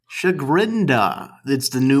Chagrinda. It's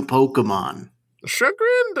the new Pokemon.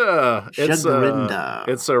 Chagrinda. Chagrinda.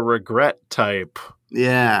 It's a regret type.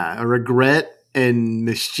 Yeah, a regret and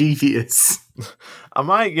mischievous.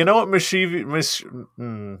 You know what mischievous...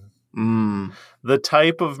 The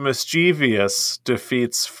type of mischievous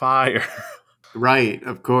defeats fire. Right,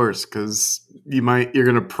 of course, because you're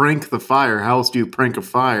gonna prank the fire. How else do you prank a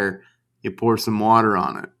fire? You pour some water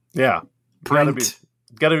on it. Yeah. Pranked.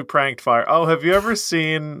 Gotta be pranked fire. Oh, have you ever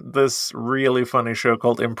seen this really funny show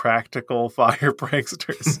called Impractical Fire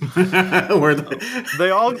Pranksters? Where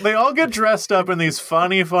they all get dressed up in these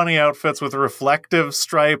funny outfits with reflective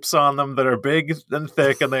stripes on them that are big and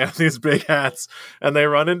thick, and they have these big hats, and they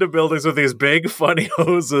run into buildings with these big funny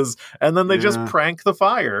hoses, and then they just prank the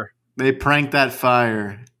fire. They prank that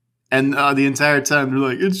fire. And the entire time they're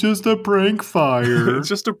like, "It's just a prank fire. It's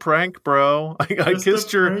just a prank, bro. I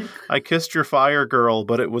kissed your fire girl,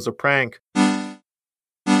 but it was a prank."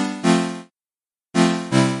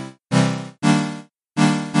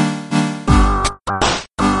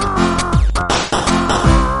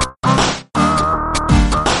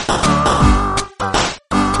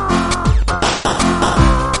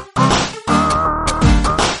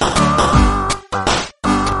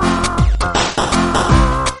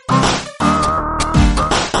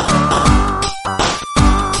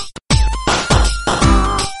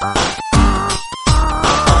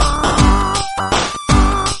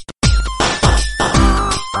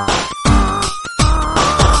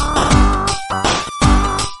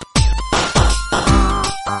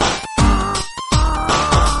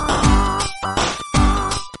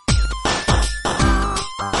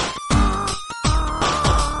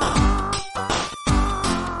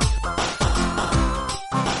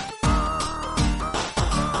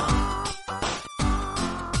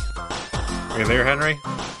 You there, Henry?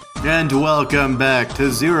 And welcome back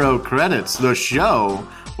to Zero Credits, the show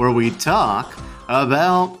where we talk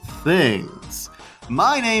about things.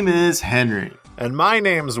 My name is Henry. And my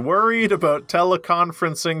name's Worried About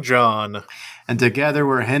Teleconferencing John. And together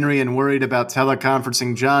we're Henry and Worried About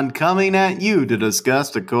Teleconferencing John, coming at you to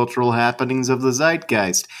discuss the cultural happenings of the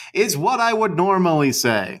zeitgeist, is what I would normally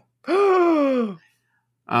say.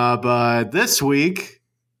 But this week,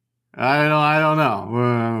 I don't know.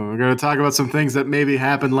 We're going to talk about some things that maybe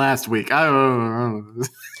happened last week. I don't know.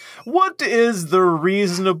 What is the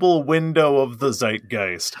reasonable window of the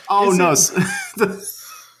zeitgeist? I'm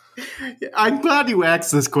glad you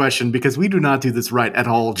asked this question because we do not do this right at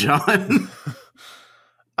all, John.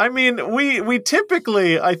 I mean, we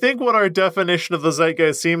typically, I think what our definition of the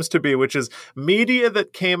zeitgeist seems to be, which is media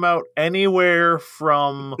that came out anywhere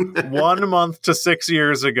from 1 month to 6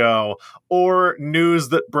 years ago, or news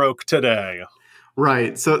that broke today.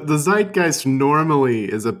 Right. So the zeitgeist normally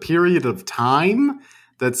is a period of time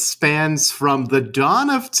that spans from the dawn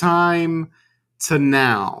of time to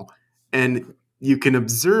now. And you can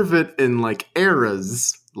observe it in like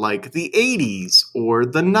eras like the 80s or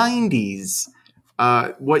the 90s.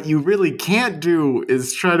 What you really can't do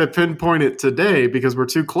is try to pinpoint it today because we're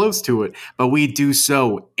too close to it, but we do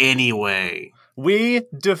so anyway. We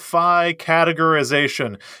defy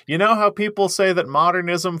categorization. You know how people say that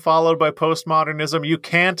modernism followed by postmodernism? You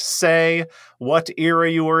can't say what era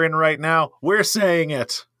you are in right now. We're saying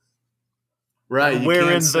it. Right,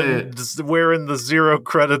 we're in the zero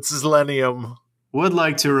credits millennium. Would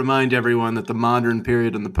like to remind everyone that the modern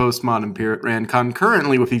period and the postmodern period ran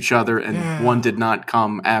concurrently with each other, and one did not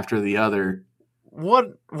come after the other.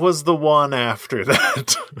 What was the one after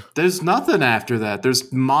that? There's nothing after that. There's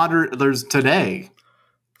today.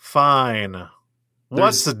 Fine.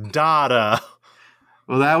 What's Dada?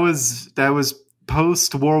 Well, that was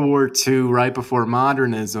post World War II, right before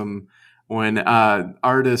modernism, when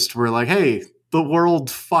artists were like, "Hey, the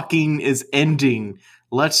world fucking is ending.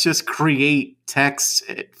 Let's just create text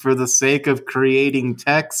for the sake of creating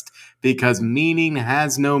text because meaning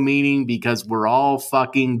has no meaning because we're all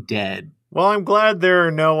fucking dead." Well, I'm glad there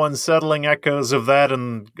are no unsettling echoes of that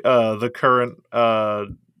in the current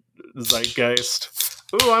zeitgeist.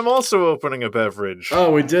 Ooh, I'm also opening a beverage.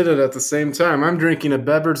 Oh, we did it at the same time. I'm drinking a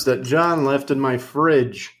beverage that John left in my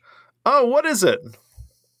fridge. Oh, what is it?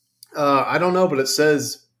 I don't know, but it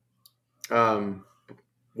says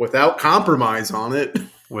without compromise on it.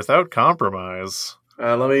 Without compromise.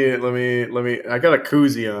 Let me. I got a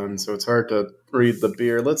koozie on, so it's hard to read the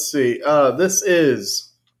beer. Let's see. This is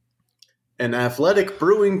an Athletic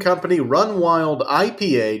Brewing Company Run Wild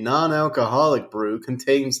IPA non-alcoholic brew.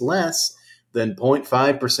 Contains less than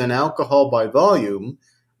 0.5% alcohol by volume.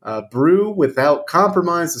 Brew without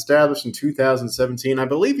compromise, established in 2017. I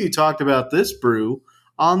believe you talked about this brew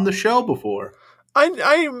on the show before.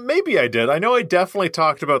 I maybe I did. I know I definitely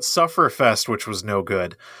talked about Sufferfest, which was no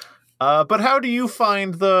good. But how do you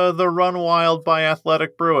find the Run Wild by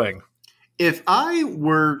Athletic Brewing? If I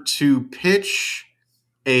were to pitch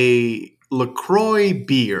a LaCroix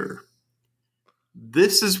beer,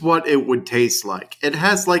 this is what it would taste like. It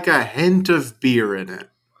has like a hint of beer in it.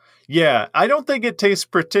 Yeah, I don't think it tastes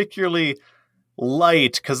particularly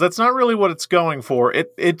light, because that's not really what it's going for.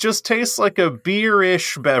 It just tastes like a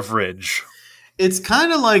beer-ish beverage. It's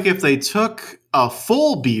kind of like if they took a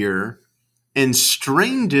full beer and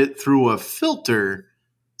strained it through a filter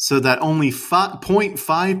so that only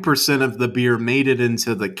 0.5% of the beer made it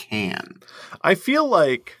into the can. I feel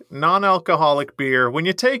like non-alcoholic beer, when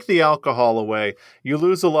you take the alcohol away, you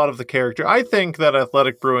lose a lot of the character. I think that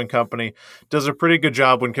Athletic Brewing Company does a pretty good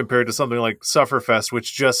job when compared to something like Sufferfest,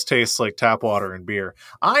 which just tastes like tap water and beer.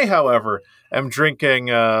 I, however, am drinking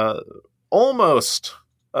almost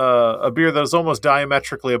a beer that is almost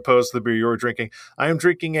diametrically opposed to the beer you're drinking. I am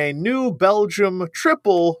drinking a New Belgium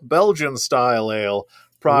triple Belgian-style ale,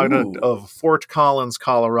 product of Fort Collins,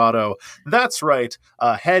 Colorado. That's right,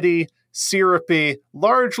 heady, syrupy,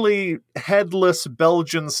 largely headless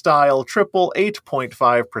Belgian-style triple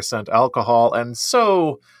 8.5% alcohol, and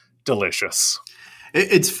so delicious.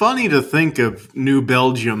 It's funny to think of New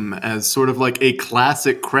Belgium as sort of like a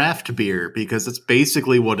classic craft beer, because it's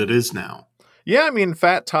basically what it is now. Yeah, I mean,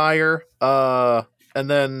 Fat Tire, and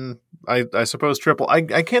then I suppose triple.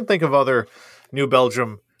 I can't think of other New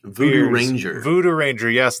Belgium Voodoo beers. Ranger. Voodoo Ranger,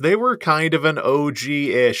 yes. They were kind of an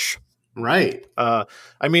OG-ish. Right. I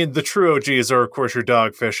mean, the true OGs are, of course, your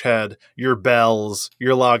Dogfish Head, your Bells,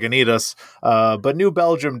 your Lagunitas, but New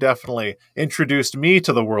Belgium definitely introduced me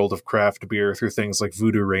to the world of craft beer through things like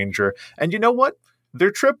Voodoo Ranger. And you know what?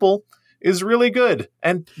 Their triple is really good.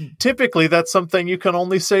 And typically that's something you can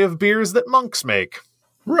only say of beers that monks make.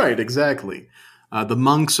 Right, exactly. The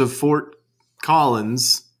monks of Fort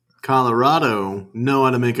Collins, Colorado, know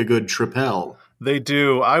how to make a good tripel. They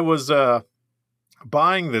do. I was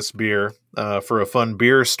buying this beer for a fun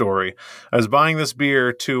beer story. I was buying this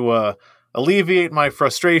beer to alleviate my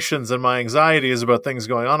frustrations and my anxieties about things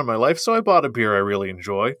going on in my life, so I bought a beer I really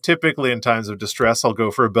enjoy. Typically in times of distress, I'll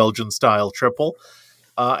go for a Belgian-style triple.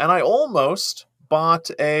 And I almost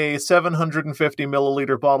bought a 750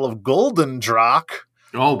 milliliter bottle of Golden Draak.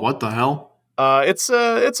 Oh, what the hell?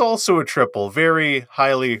 It's also a triple, very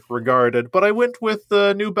highly regarded, but I went with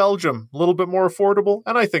New Belgium, a little bit more affordable,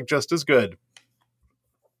 and I think just as good.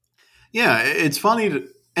 Yeah, it's funny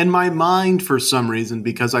in my mind for some reason,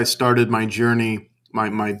 because I started my journey,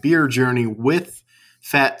 my beer journey with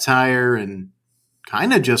Fat Tire and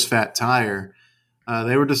kind of just Fat Tire.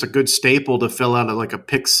 They were just a good staple to fill out like a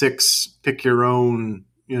pick six, pick your own,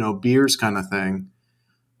 beers kind of thing.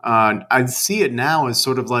 I see it now as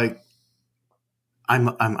sort of like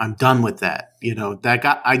I'm done with that.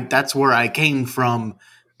 That's where I came from,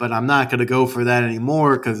 but I'm not going to go for that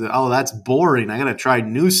anymore because that's boring. I got to try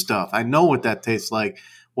new stuff. I know what that tastes like.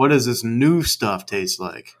 What does this new stuff taste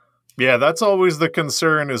like? Yeah, that's always the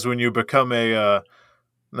concern, is when you become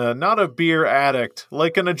not a beer addict,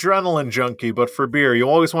 like an adrenaline junkie, but for beer. You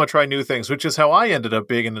always want to try new things, which is how I ended up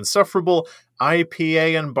being an insufferable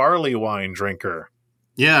IPA and barley wine drinker.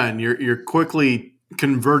 Yeah, and you're quickly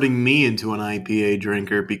converting me into an IPA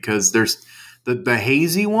drinker, because there's the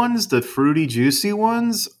hazy ones, the fruity, juicy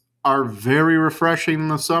ones are very refreshing in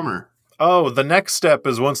the summer. Oh, the next step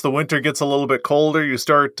is once the winter gets a little bit colder, you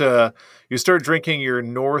start drinking your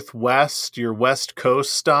Northwest, your West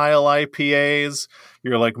Coast style IPAs.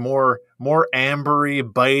 You're like more ambery,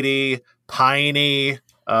 bitey, piney,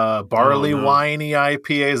 barley winey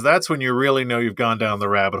IPAs. That's when you really know you've gone down the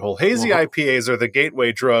rabbit hole. Hazy IPAs are the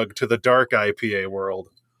gateway drug to the dark IPA world.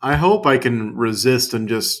 I hope I can resist and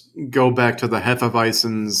just go back to the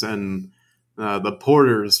Hefeweizens and the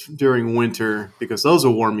porters during winter, because those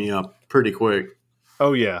will warm me up pretty quick.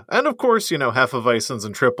 Oh, yeah. And of course, Hefeweizens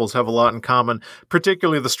and triples have a lot in common,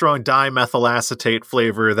 particularly the strong dimethyl acetate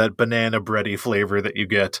flavor, that banana bready flavor that you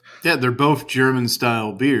get. Yeah, they're both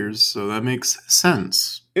German-style beers, so that makes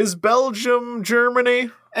sense. Is Belgium Germany?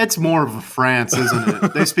 It's more of a France, isn't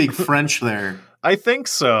it? They speak French there. I think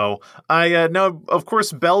so. I know, of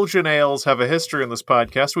course, Belgian ales have a history in this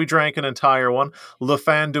podcast. We drank an entire one, Le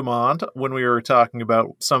Fin du Monde, when we were talking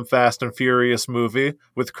about some Fast and Furious movie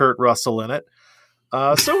with Kurt Russell in it.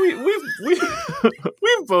 So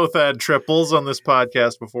we've both had triples on this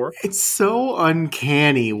podcast before. It's so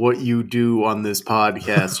uncanny what you do on this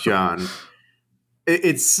podcast, John.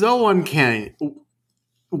 It's so uncanny.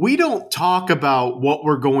 We don't talk about what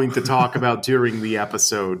we're going to talk about during the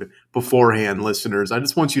episode beforehand, listeners. I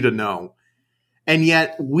just want you to know. And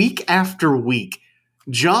yet, week after week,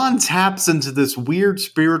 John taps into this weird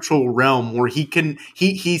spiritual realm where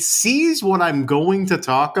he sees what I'm going to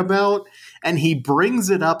talk about and he brings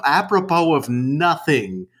it up apropos of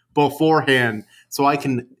nothing beforehand so I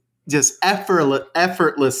can just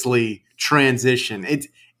effortlessly transition.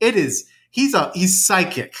 He's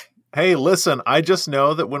psychic. Hey, listen, I just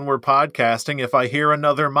know that when we're podcasting, if I hear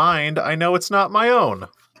another mind, I know it's not my own.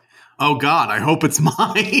 Oh God, I hope it's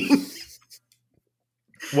mine.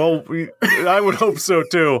 Well, I would hope so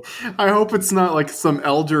too. I hope it's not like some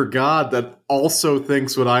elder god that also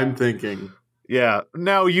thinks what I'm thinking. Yeah.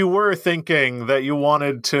 Now, you were thinking that you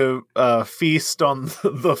wanted to feast on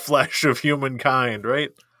the flesh of humankind,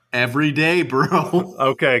 right? Every day, bro.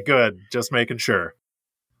 Okay, good. Just making sure.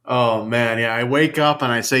 Oh, man, yeah. I wake up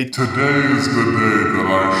and I say, Today is the day that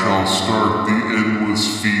I shall start the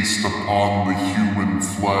endless feast upon the human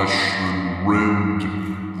flesh and rend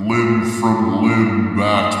limb from limb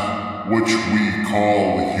that which we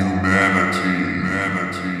call humanity.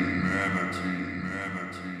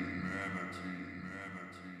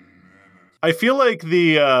 I feel like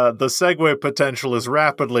the segue potential is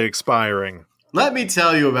rapidly expiring. Let me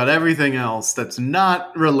tell you about everything else that's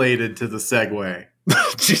not related to the segue.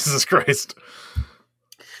 Jesus Christ.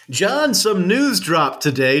 John, some news dropped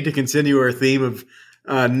today to continue our theme of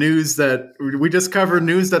news that we just covered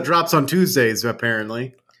news that drops on Tuesdays,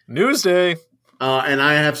 apparently. Newsday. And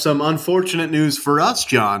I have some unfortunate news for us,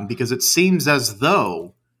 John, because it seems as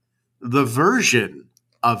though the version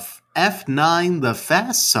of F9 The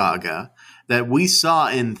Fast Saga that we saw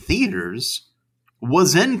in theaters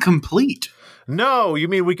was incomplete. No, you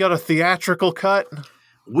mean we got a theatrical cut?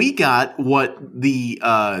 We got what the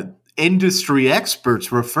industry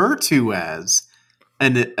experts refer to as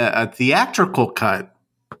a theatrical cut.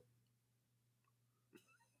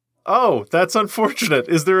 Oh, that's unfortunate.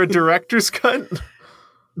 Is there a director's cut?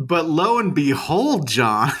 But lo and behold,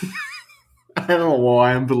 John, I don't know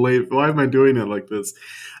why I'm delayed. Why am I doing it like this?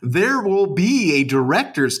 There will be a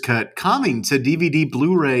director's cut coming to DVD,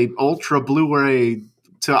 Blu-ray, Ultra Blu-ray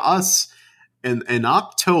to us in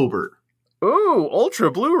October. Ooh, Ultra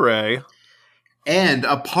Blu-ray. And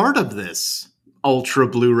a part of this Ultra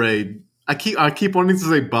Blu-ray, I keep wanting to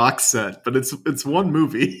say box set, but it's one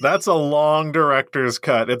movie. That's a long director's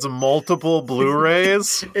cut. It's multiple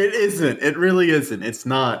Blu-rays. It isn't. It really isn't. It's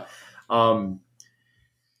not. An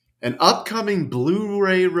upcoming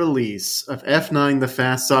Blu-ray release of F9 The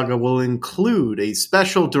Fast Saga will include a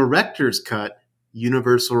special director's cut,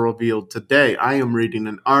 Universal revealed today. I am reading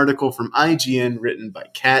an article from IGN written by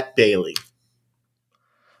Kat Bailey.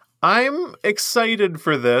 I'm excited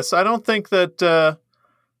for this. I don't think that,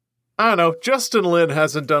 I don't know, Justin Lin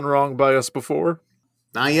hasn't done wrong by us before.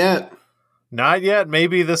 Not yet. Not yet.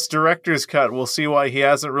 Maybe this director's cut. We'll see why he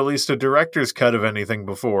hasn't released a director's cut of anything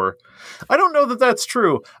before. I don't know that that's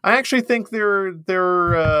true. I actually think there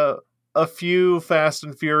are a few Fast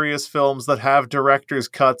and Furious films that have director's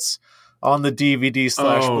cuts on the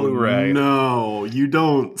DVD/Blu-ray. No, you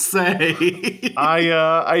don't say.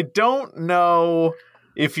 I don't know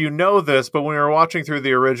if you know this, but when we were watching through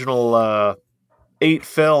the original 8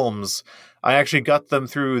 films, I actually got them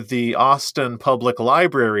through the Austin Public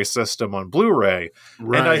Library system on Blu-ray.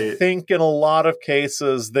 Right. And I think in a lot of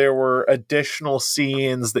cases there were additional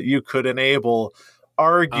scenes that you could enable,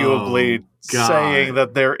 arguably saying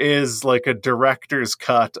that there is like a director's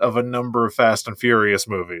cut of a number of Fast and Furious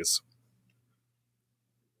movies.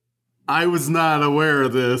 I was not aware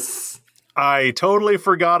of this. I totally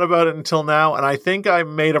forgot about it until now, and I think I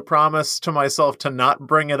made a promise to myself to not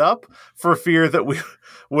bring it up for fear that we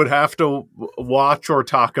would have to watch or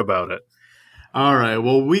talk about it. All right.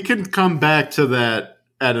 Well, we can come back to that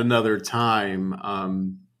at another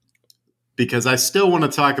time because I still want to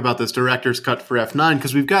talk about this director's cut for F9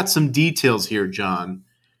 because we've got some details here, John.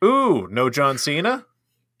 Ooh, no John Cena?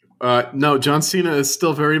 No, John Cena is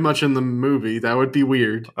still very much in the movie. That would be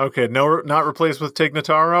weird. Okay, no, not replaced with Tig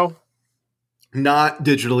Notaro? Not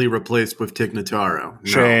digitally replaced with Tig Notaro. No.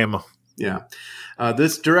 Shame. Yeah.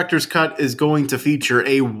 This director's cut is going to feature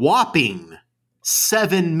a whopping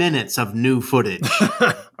 7 minutes of new footage.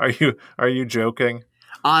 Are you joking?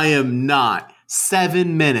 I am not.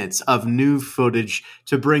 7 minutes of new footage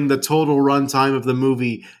to bring the total runtime of the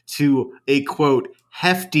movie to a, quote,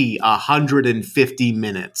 hefty 150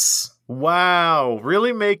 minutes. Wow.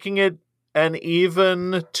 Really making it an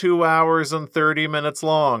even 2 hours and 30 minutes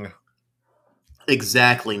long.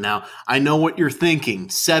 Exactly. Now, I know what you're thinking.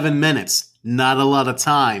 7 minutes, not a lot of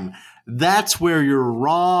time. That's where you're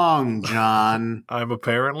wrong, John. I'm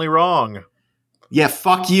apparently wrong. Yeah,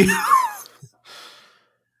 fuck you.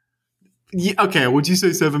 Yeah, okay, would you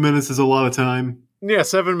say 7 minutes is a lot of time? Yeah,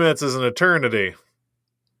 7 minutes is an eternity.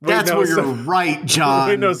 That's where you're right, John.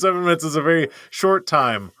 Wait, no, 7 minutes is a very short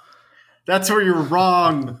time. That's where you're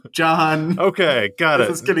wrong, John. Okay, got it.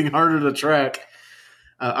 This is getting harder to track.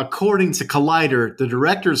 According to Collider, the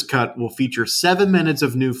director's cut will feature 7 minutes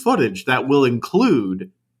of new footage that will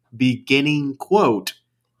include, beginning quote,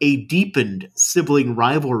 a deepened sibling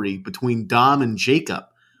rivalry between Dom and Jacob,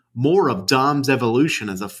 more of Dom's evolution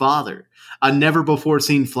as a father, a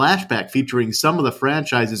never-before-seen flashback featuring some of the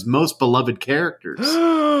franchise's most beloved characters,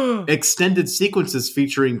 extended sequences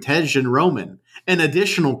featuring Tej and Roman, an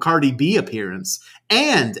additional Cardi B appearance,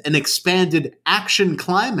 and an expanded action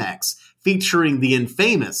climax featuring the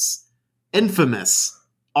infamous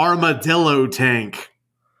Armadillo Tank.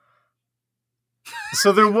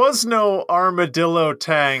 So there was no Armadillo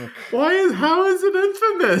Tank. How is it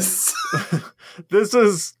infamous? This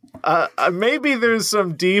is maybe there's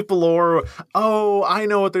some deep lore. Oh, I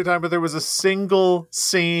know what they're talking about. There was a single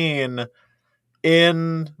scene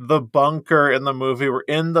in the bunker in the movie where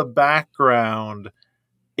in the background,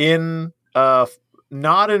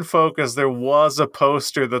 not in focus, there was a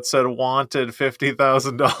poster that said wanted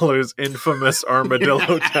 $50,000 infamous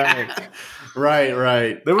Armadillo Tank.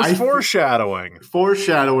 Right. There was foreshadowing.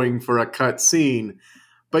 Foreshadowing for a cut scene.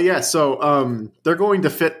 But yeah, so they're going to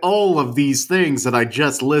fit all of these things that I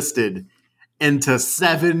just listed into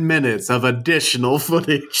 7 minutes of additional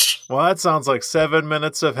footage. Well, that sounds like 7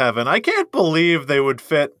 minutes of heaven. I can't believe they would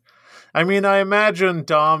fit. I mean, I imagine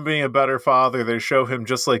Dom being a better father. They show him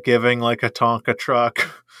just like giving like a Tonka truck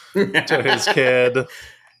to his kid.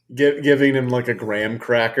 Giving him like a graham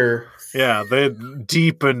cracker. Yeah, they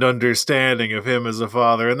deepened understanding of him as a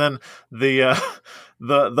father. And then the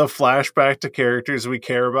flashback to characters we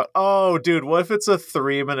care about. Oh, dude, what if it's a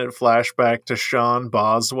 3-minute flashback to Sean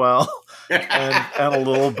Boswell and a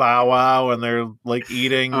little Bow Wow and they're like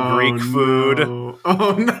eating Greek food?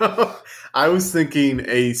 Oh, no. I was thinking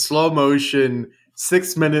a slow motion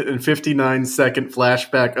 6-minute and 59-second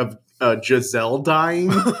flashback of Giselle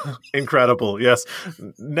dying. Incredible, yes.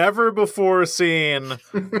 Never before seen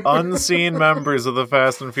unseen members of the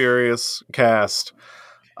Fast and Furious cast.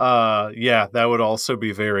 Yeah, that would also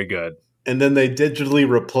be very good. And then they digitally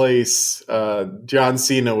replace John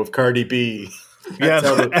Cena with Cardi B.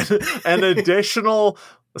 Yeah, an additional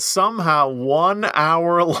somehow 1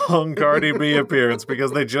 hour long Cardi B appearance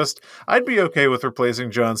because I'd be okay with replacing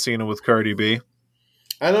John Cena with Cardi B.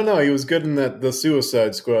 I don't know. He was good in the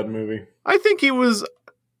Suicide Squad movie. I think he was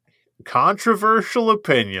controversial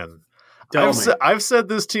opinion. I've said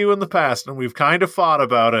this to you in the past, and we've kind of fought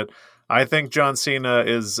about it. I think John Cena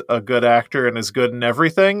is a good actor and is good in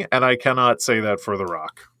everything, and I cannot say that for The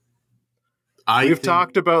Rock. We've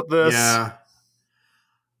talked about this. Yeah.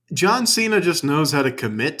 John Cena just knows how to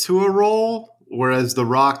commit to a role, whereas The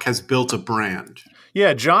Rock has built a brand.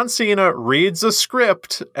 Yeah, John Cena reads a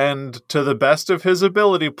script and, to the best of his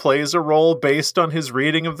ability, plays a role based on his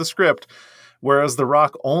reading of the script, whereas The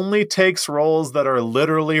Rock only takes roles that are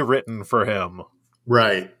literally written for him.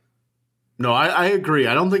 Right. No, I agree.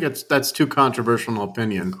 I don't think that's too controversial an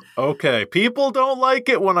opinion. Okay, people don't like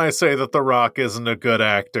it when I say that The Rock isn't a good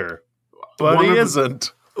actor, but he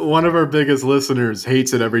isn't. One of our biggest listeners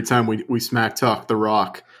hates it every time we smack talk The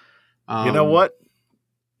Rock. You know what?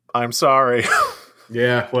 I'm sorry.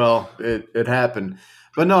 Yeah, well, it happened.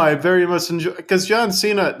 But no, I very much enjoy, because John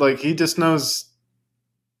Cena, like, he just knows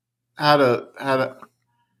how to act.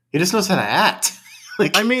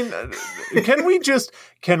 Like, I mean, can we just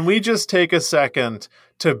take a second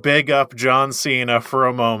to big up John Cena for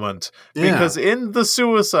a moment? Because in the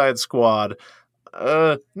Suicide Squad,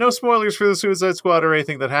 no spoilers for the Suicide Squad or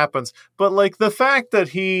anything that happens, but like the fact that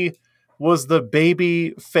he was the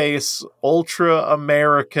baby face, ultra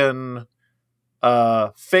American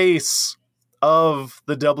face of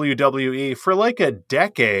the WWE for like a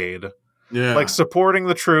decade, like supporting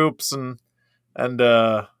the troops and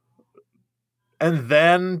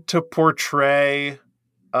then to portray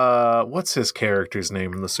what's his character's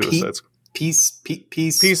name in the Suicide Squad?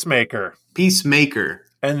 Peacemaker.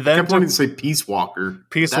 And then I kept wanting to say Peace Walker.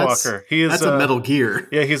 That's a Metal Gear.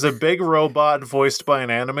 Yeah, he's a big robot voiced by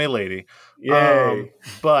an anime lady. Yay.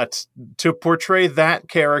 But to portray that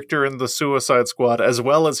character in the Suicide Squad as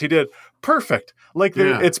well as he did, perfect. Like,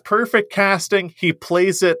 it's perfect casting. He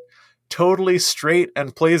plays it totally straight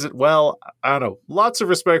and plays it well. I don't know. Lots of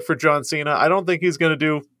respect for John Cena. I don't think he's going to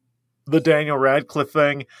do the Daniel Radcliffe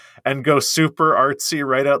thing and go super artsy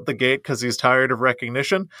right out the gate because he's tired of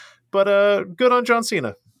recognition. But good on John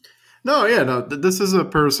Cena. No, this is a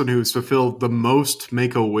person who's fulfilled the most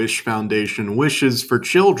Make-A-Wish Foundation wishes for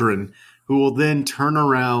children, who will then turn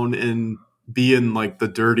around and be in like the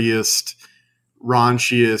dirtiest,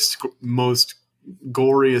 raunchiest, most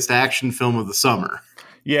goriest action film of the summer.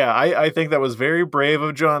 Yeah, I think that was very brave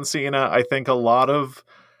of John Cena. I think a lot of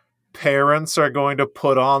parents are going to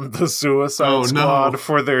put on the Suicide Squad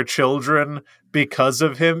for their children because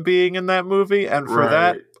of him being in that movie. And for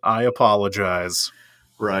that, I apologize.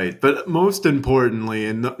 Right. But most importantly,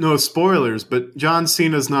 and no spoilers, but John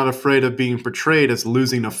Cena's not afraid of being portrayed as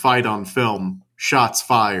losing a fight on film. Shots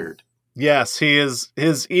fired. Yes, he is.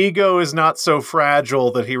 His ego is not so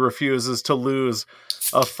fragile that he refuses to lose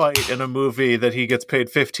a fight in a movie that he gets paid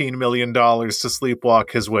 $15 million to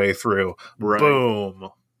sleepwalk his way through. Right. Boom.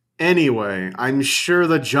 Anyway, I'm sure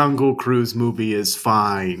the Jungle Cruise movie is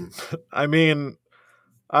fine. I mean,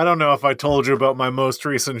 I don't know if I told you about my most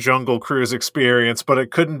recent Jungle Cruise experience, but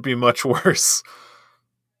it couldn't be much worse.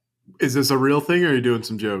 Is this a real thing, or are you doing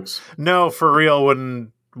some jokes? No, for real.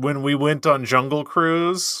 When we went on Jungle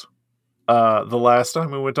Cruise, the last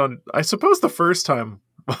time we went on, I suppose the first time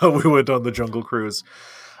we went on the Jungle Cruise,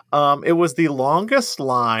 it was the longest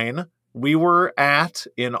line we were at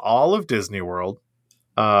in all of Disney World.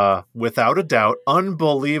 Without a doubt,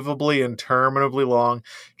 unbelievably interminably long.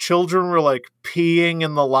 Children were like peeing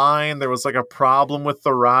in the line. There was like a problem with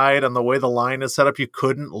the ride, and the way the line is set up, you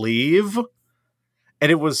couldn't leave.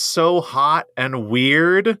 And it was so hot and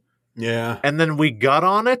weird. Yeah. And then we got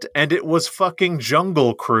on it, and it was fucking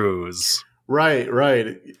Jungle Cruise. Right.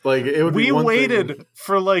 Like it would. We waited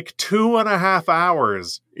for like 2.5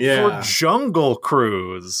 hours for Jungle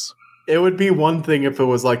Cruise. It would be one thing if it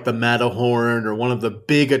was like the Matterhorn or one of the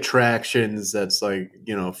big attractions that's like,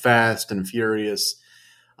 Fast and Furious.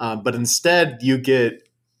 But instead you get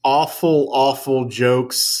awful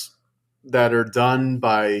jokes that are done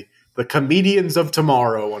by the comedians of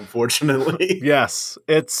tomorrow, unfortunately. Yes.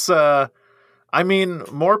 It's,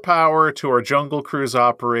 more power to our Jungle Cruise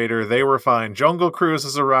operator. They were fine. Jungle Cruise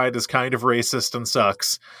as a ride is kind of racist and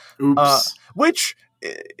sucks. Oops. Which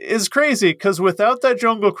is crazy, because without that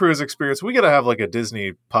Jungle Cruise experience, we gotta have like a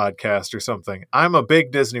Disney podcast or something. I'm a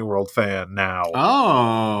big Disney World fan now.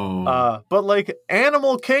 Oh. But like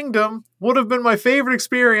Animal Kingdom would have been my favorite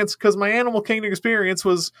experience, because my Animal Kingdom experience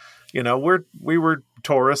was, we were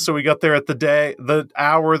tourists, so we got there at the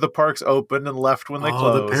hour the parks opened and left when they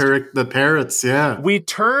closed. The parrots, yeah. We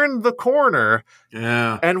turned the corner.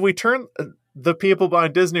 Yeah. And we turned the people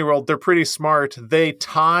behind Disney World, they're pretty smart. They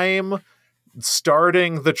time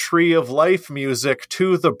starting the Tree of Life music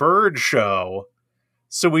to the bird show.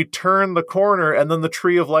 So we turned the corner, and then the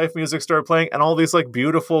Tree of Life music started playing, and all these like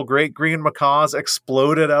beautiful great green macaws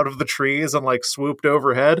exploded out of the trees and like swooped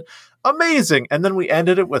overhead. Amazing. And then we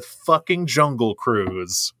ended it with fucking Jungle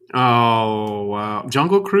Cruise. Oh, wow.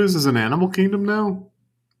 Jungle Cruise is an Animal Kingdom now?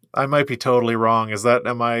 I might be totally wrong.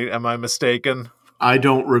 Am I mistaken? I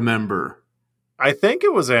don't remember. I think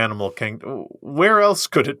it was Animal Kingdom. Where else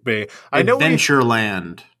could it be?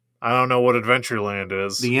 Adventureland. I don't know what Adventureland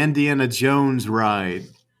is. The Indiana Jones ride.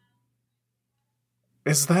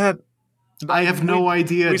 Is that? I have no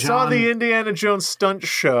idea, We John. saw the Indiana Jones stunt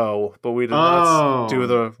show, but we did not do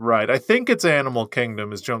the ride. I think it's Animal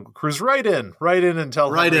Kingdom is Jungle Cruise. Write in and tell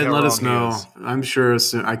Write Henry in, how let us wrong he know. is. I'm sure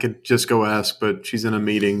I could just go ask, but she's in a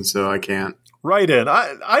meeting, so I can't. Write in.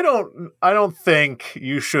 I don't think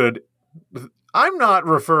you should. I'm not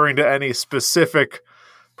referring to any specific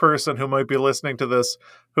person who might be listening to this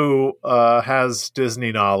who has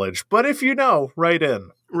Disney knowledge. But if you know, write in.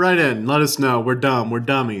 Write in. Let us know. We're dumb. We're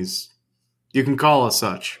dummies. You can call us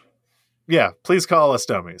such. Yeah, please call us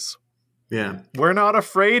dummies. Yeah. We're not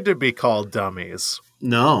afraid to be called dummies.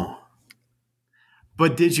 No.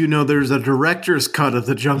 But did you know there's a director's cut of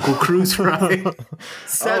the Jungle Cruise ride?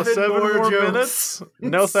 Seven more minutes?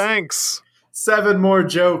 No thanks. 7 more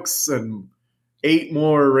jokes and 8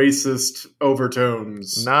 more racist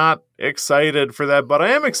overtones. Not excited for that, but I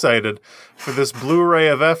am excited for this Blu-ray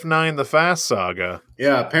of F9 The Fast Saga.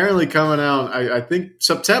 Yeah, apparently coming out, I think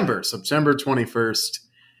September 21st.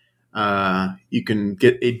 You can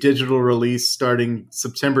get a digital release starting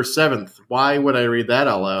September 7th. Why would I read that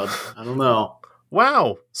out loud? I don't know.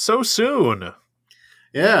 Wow, so soon.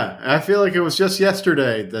 Yeah, I feel like it was just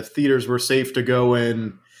yesterday the theaters were safe to go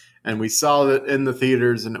in, and we saw it in the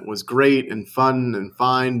theaters, and it was great and fun and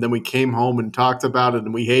fine. Then we came home and talked about it,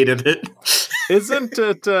 and we hated it. Isn't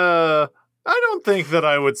it, I don't think that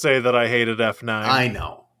I would say that I hated F9. I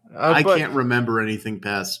know. I can't remember anything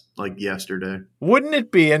past, like, yesterday. Wouldn't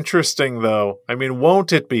it be interesting, though? I mean,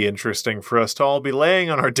 won't it be interesting for us to all be laying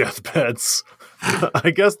on our deathbeds?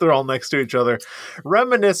 I guess they're all next to each other,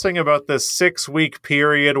 reminiscing about this 6-week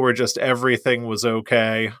period where just everything was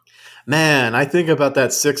okay. Man, I think about that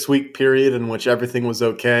 6-week period in which everything was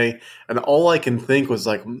okay, and all I can think was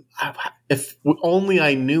like, if only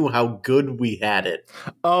I knew how good we had it.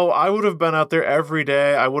 Oh, I would have been out there every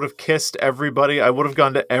day. I would have kissed everybody. I would have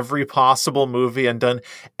gone to every possible movie and done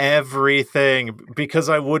everything because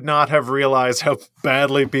I would not have realized how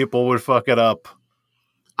badly people would fuck it up.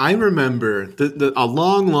 I remember a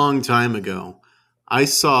long, long time ago, I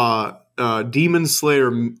saw Demon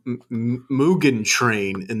Slayer Mugen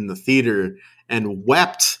Train in the theater and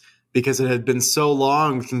wept because it had been so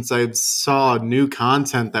long since I saw new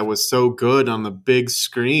content that was so good on the big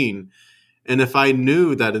screen. And if I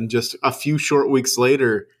knew that in just a few short weeks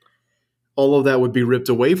later, all of that would be ripped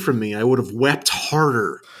away from me, I would have wept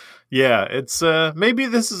harder. Yeah, it's maybe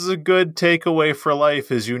this is a good takeaway for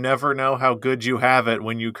life, is you never know how good you have it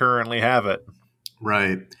when you currently have it.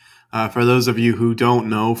 Right. For those of you who don't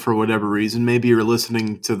know, for whatever reason, maybe you're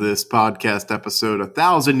listening to this podcast episode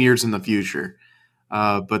 1,000 years in the future.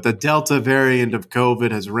 But the Delta variant of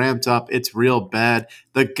COVID has ramped up. It's real bad.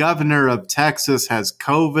 The governor of Texas has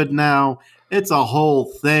COVID now. It's a whole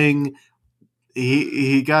thing.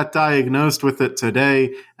 He got diagnosed with it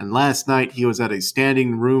today, and last night he was at a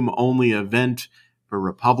standing room only event for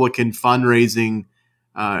Republican fundraising.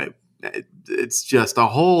 It's just a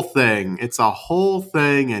whole thing. It's a whole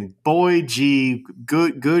thing, and boy, gee,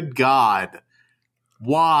 good God,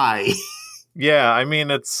 why? Yeah, I mean,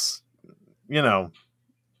 it's, no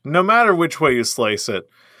matter which way you slice it,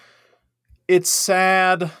 it's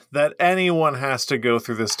sad that anyone has to go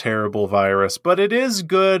through this terrible virus, but it is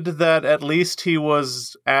good that at least he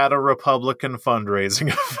was at a Republican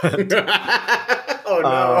fundraising event. Oh,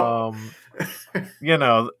 no.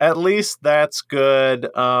 At least that's good.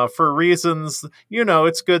 For reasons,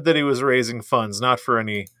 it's good that he was raising funds, not for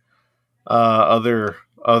any other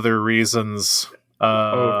reasons.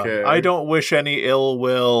 Okay. I don't wish any ill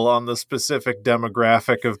will on the specific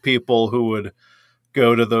demographic of people who would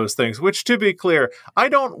go to those things, which, to be clear, I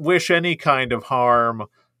don't wish any kind of harm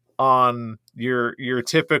on your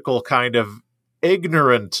typical kind of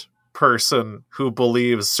ignorant person who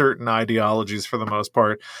believes certain ideologies for the most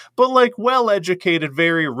part, but like well-educated,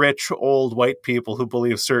 very rich old white people who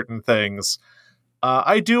believe certain things.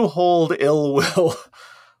 I do hold ill will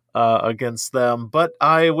against them, but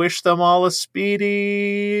I wish them all a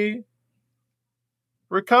speedy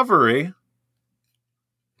recovery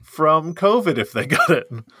from COVID if they got it.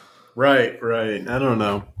 Right. I don't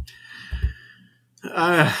know.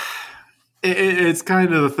 It's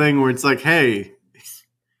kind of the thing where it's like, hey,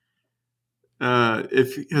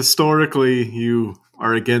 if historically you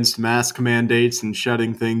are against mask mandates and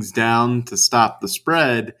shutting things down to stop the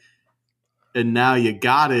spread, and now you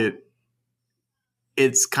got it,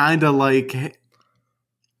 it's kind of like,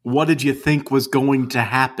 what did you think was going to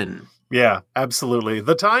happen? Yeah, absolutely.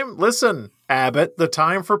 Listen, Abbott, the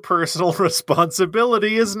time for personal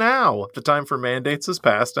responsibility is now. The time for mandates is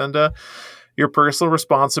past, and your personal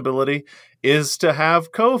responsibility is to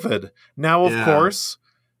have COVID. Now, of course,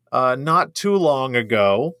 not too long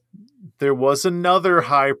ago, there was another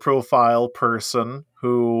high-profile person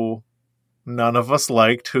who none of us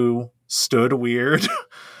liked, who stood weird,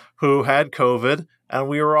 who had COVID, and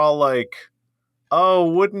we were all like, oh,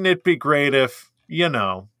 wouldn't it be great if,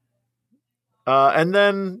 and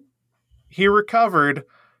then he recovered,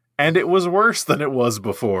 and it was worse than it was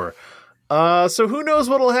before. So who knows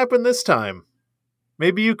what'll happen this time?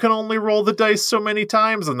 Maybe you can only roll the dice so many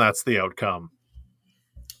times, and that's the outcome.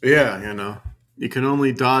 Yeah, you can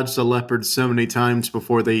only dodge the leopard so many times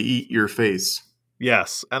before they eat your face.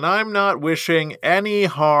 Yes, and I'm not wishing any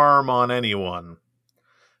harm on anyone,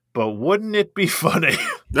 but wouldn't it be funny?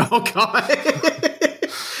 Oh, God.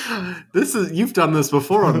 You've done this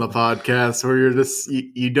before on the podcast where you're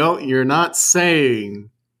not saying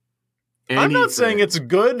anything. I'm not saying it's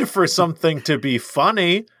good for something to be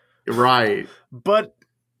funny. Right. But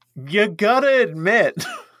you gotta admit,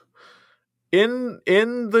 in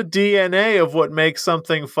the DNA of what makes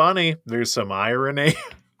something funny, there's some irony.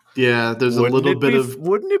 Yeah, there's a little bit of...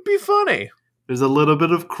 Wouldn't it be funny? There's a little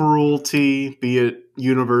bit of cruelty, be it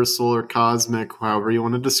universal or cosmic, however you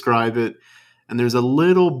want to describe it. And there's a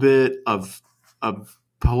little bit of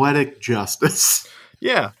poetic justice.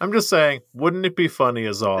 Yeah, I'm just saying, wouldn't it be funny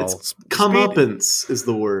is all. It's comeuppance is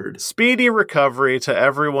the word. Speedy recovery to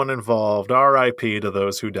everyone involved. R.I.P. to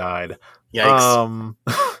those who died. Yikes.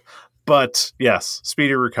 But yes,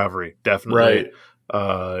 speedy recovery, definitely.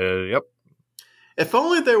 Right. Yep. If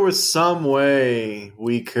only there was some way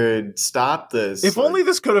we could stop this. If only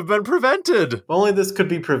this could have been prevented. If only this could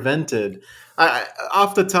be prevented.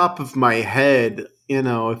 Off the top of my head,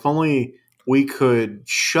 if only we could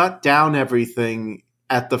shut down everything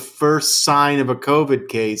at the first sign of a COVID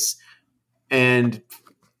case and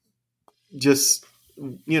just,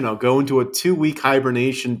 go into a 2-week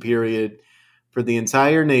hibernation period for the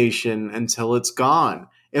entire nation until it's gone.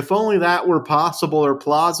 If only that were possible or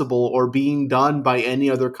plausible or being done by any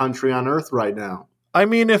other country on Earth right now. I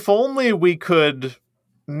mean, if only we could,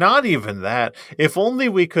 not even that, if only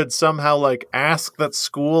we could somehow ask that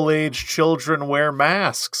school-age children wear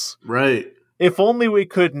masks. Right. If only we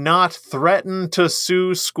could not threaten to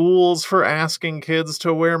sue schools for asking kids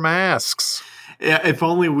to wear masks. Yeah, if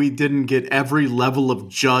only we didn't get every level of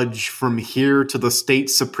judge from here to the state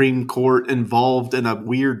Supreme Court involved in a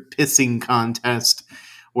weird pissing contest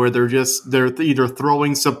where they're either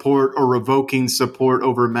throwing support or revoking support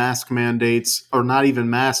over mask mandates, or not even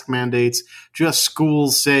mask mandates, just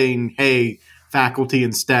schools saying, hey, faculty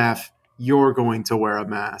and staff, you're going to wear a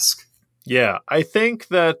mask. Yeah, I think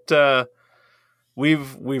that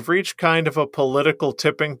we've reached kind of a political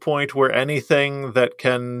tipping point where anything that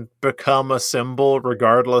can become a symbol,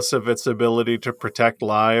 regardless of its ability to protect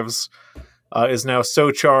lives, is now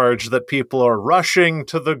so charged that people are rushing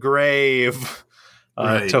to the grave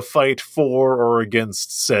to fight for or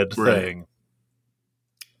against said thing.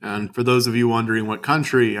 And for those of you wondering what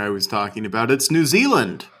country I was talking about, it's New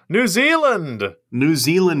Zealand. New Zealand! New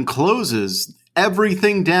Zealand closes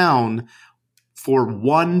everything down for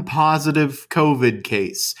one positive COVID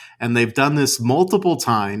case. And they've done this multiple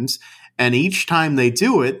times. And each time they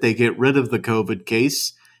do it, they get rid of the COVID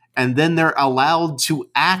case. And then they're allowed to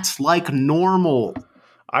act like normal.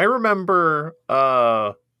 I remember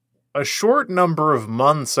a short number of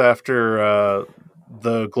months after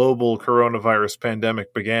the global coronavirus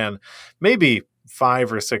pandemic began, maybe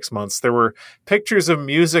 5 or 6 months, there were pictures of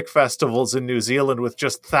music festivals in New Zealand with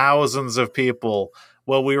just thousands of people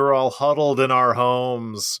while we were all huddled in our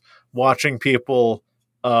homes watching people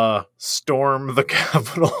storm the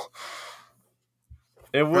Capitol.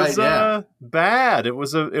 It was bad. It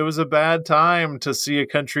was a bad time to see a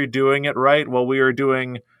country doing it right while we were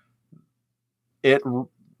doing it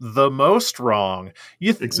the most wrong.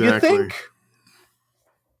 Exactly. You think,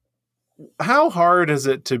 how hard is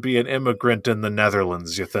it to be an immigrant in the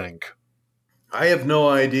Netherlands, you think? I have no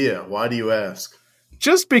idea. Why do you ask?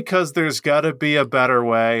 Just because there's got to be a better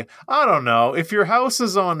way. I don't know. If your house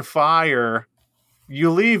is on fire, you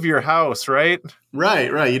leave your house, right?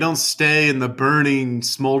 Right. You don't stay in the burning,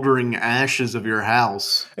 smoldering ashes of your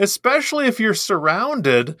house. Especially if you're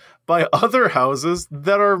surrounded by other houses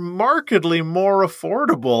that are markedly more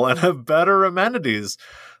affordable and have better amenities.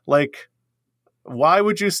 Why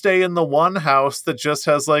would you stay in the one house that just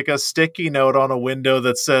has a sticky note on a window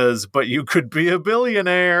that says, but you could be a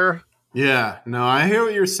billionaire? Yeah, no, I hear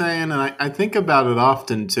what you're saying, and I think about it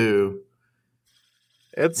often, too.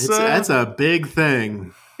 That's a big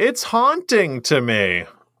thing. It's haunting to me.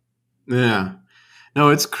 Yeah. No,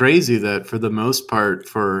 it's crazy that for the most part,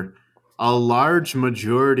 for a large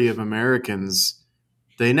majority of Americans,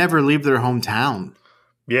 they never leave their hometown.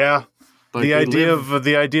 Yeah. The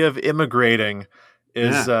idea of immigrating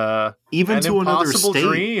is even an to another impossible state.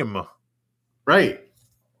 Dream. Right.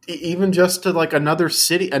 Even just to another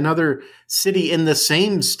city in the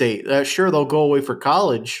same state. Sure, they'll go away for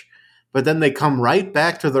college, but then they come right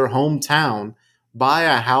back to their hometown, buy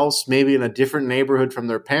a house maybe in a different neighborhood from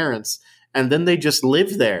their parents, and then they just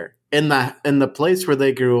live there in the place where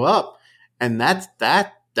they grew up, and that's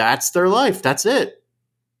their life. That's it.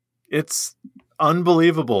 It's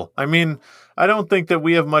unbelievable. I mean, I don't think that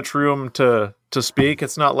we have much room to speak.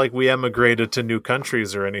 It's not like we emigrated to new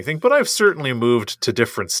countries or anything, but I've certainly moved to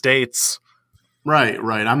different states. Right.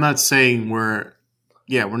 I'm not saying we're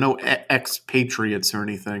no expatriates or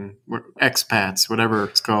anything. We're expats, whatever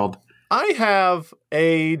it's called. I have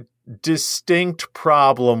a distinct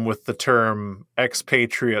problem with the term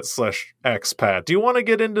expatriate/expat. Do you want to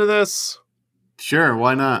get into this? Sure,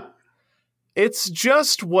 why not? It's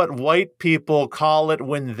just what white people call it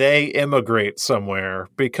when they immigrate somewhere,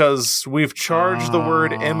 because we've charged the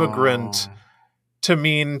word immigrant to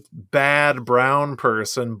mean bad brown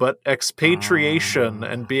person, but expatriation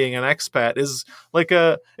and being an expat is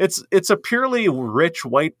it's a purely rich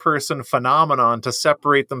white person phenomenon to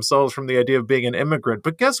separate themselves from the idea of being an immigrant.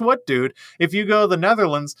 But guess what, dude? If you go to the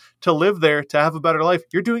Netherlands to live there, to have a better life,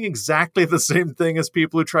 you're doing exactly the same thing as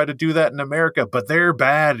people who try to do that in America, but they're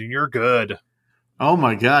bad and you're good. Oh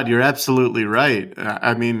my God, you're absolutely right.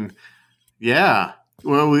 I mean, yeah.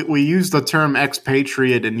 Well, we use the term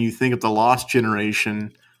expatriate, and you think of the Lost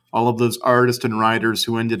Generation, all of those artists and writers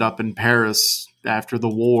who ended up in Paris after the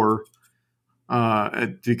war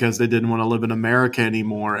because they didn't want to live in America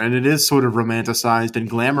anymore. And it is sort of romanticized and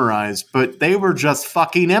glamorized, but they were just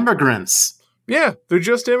fucking immigrants. Yeah, they're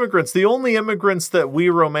just immigrants. The only immigrants that we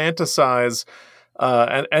romanticize,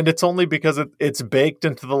 and it's only because it's baked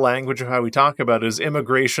into the language of how we talk about it, is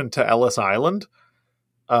immigration to Ellis Island.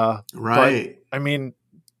 Right. But, I mean,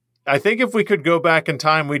 I think if we could go back in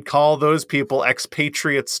time, we'd call those people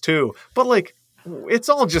expatriates too. But like, it's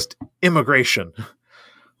all just immigration.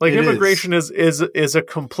 Like, immigration is a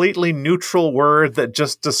completely neutral word that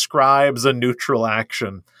just describes a neutral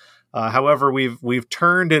action. However, we've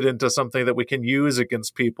turned it into something that we can use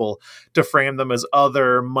against people to frame them as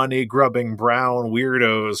other money-grubbing brown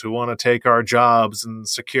weirdos who want to take our jobs and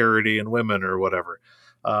security and women or whatever.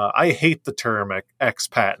 I hate the term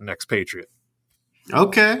expat and expatriate.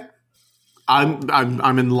 Okay,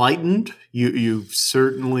 I'm enlightened. You've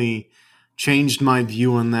certainly changed my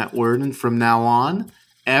view on that word, and from now on,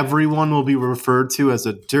 everyone will be referred to as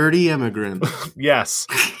a dirty immigrant. Yes.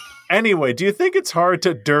 Anyway, do you think it's hard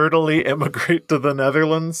to dirtily immigrate to the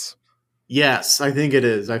Netherlands? Yes, I think it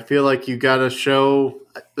is. I feel like you got to show.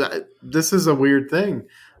 This is a weird thing.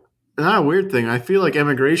 Not a weird thing. I feel like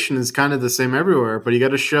immigration is kind of the same everywhere, but you got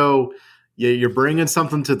to show you're bringing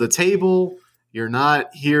something to the table. You're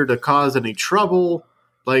not here to cause any trouble,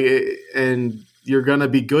 like, and you're gonna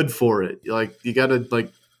be good for it. Like, you got to like.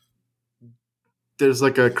 There's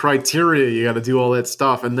like a criteria, you got to do all that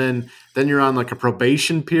stuff, and then you're on like a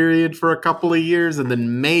probation period for a couple of years, and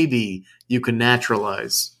then maybe you can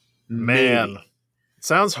naturalize. Man,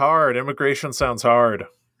 sounds hard. Immigration sounds hard.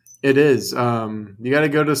 It is. You got to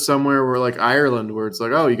go to somewhere where like Ireland, where it's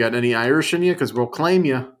like, oh, you got any Irish in you? Because we'll claim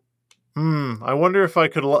you. I wonder if I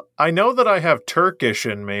could. I know that I have Turkish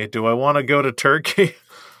in me. Do I want to go to Turkey?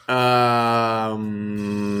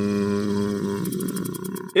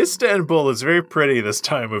 Istanbul is very pretty this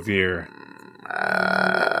time of year.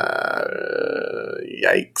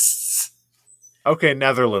 Yikes. Okay,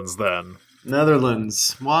 Netherlands then.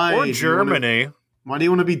 Netherlands. Why? Or Germany. Why do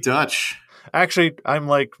you want to be Dutch? Actually, I'm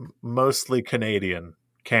like mostly Canadian.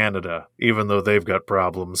 Canada, even though they've got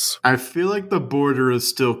problems. I feel like the border is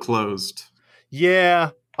still closed.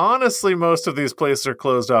 Yeah. Honestly, most of these places are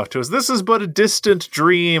closed off to us. This is but a distant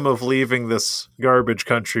dream of leaving this garbage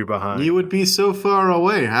country behind. You would be so far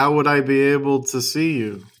away. How would I be able to see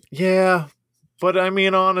you? Yeah, but I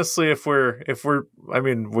mean, honestly,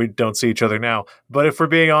 we don't see each other now, but if we're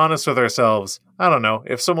being honest with ourselves, I don't know.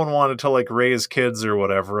 If someone wanted to like raise kids or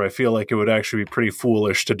whatever, I feel like it would actually be pretty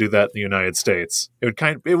foolish to do that in the United States.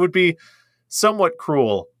 It would be somewhat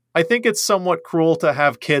cruel. I think it's somewhat cruel to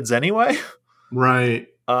have kids anyway. Right.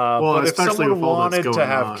 But if someone wanted to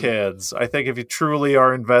have kids, I think if you truly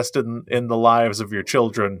are invested in the lives of your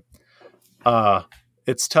children,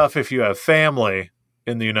 it's tough if you have family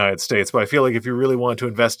in the United States. But I feel like if you really want to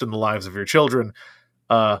invest in the lives of your children,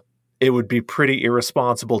 it would be pretty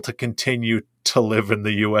irresponsible to continue to live in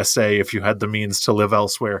the USA if you had the means to live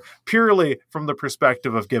elsewhere, purely from the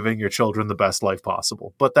perspective of giving your children the best life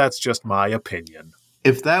possible. But that's just my opinion.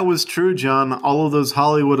 If that was true, John, all of those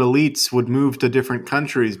Hollywood elites would move to different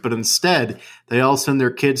countries, but instead, they all send their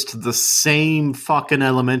kids to the same fucking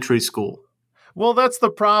elementary school. Well, that's the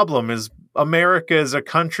problem, is America is a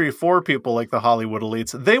country for people like the Hollywood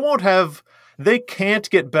elites. They can't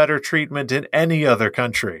get better treatment in any other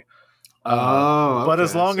country. Okay, but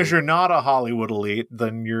as long as you're not a Hollywood elite,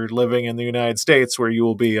 then you're living in the United States, where you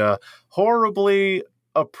will be horribly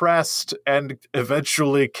oppressed and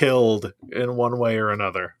eventually killed in one way or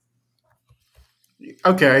another.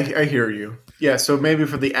 Okay, I hear you. Yeah, so maybe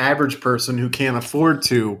for the average person who can't afford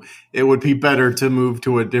to, it would be better to move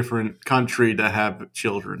to a different country to have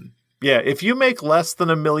children. Yeah, if you make less than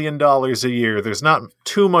 $1 million a year, there's not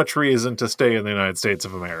too much reason to stay in the United States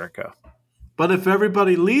of America. But if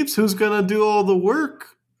everybody leaves, who's going to do all the work?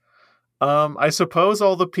 I suppose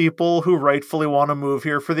all the people who rightfully want to move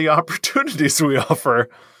here for the opportunities we offer.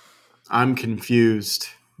 I'm confused.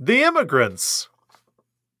 The immigrants.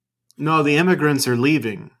 No, the immigrants are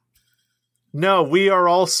leaving. No, we are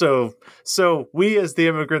also. So we as the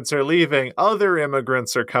immigrants are leaving, other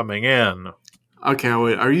immigrants are coming in. Okay,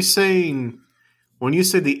 wait. Are you saying, when you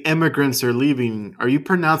say the immigrants are leaving, are you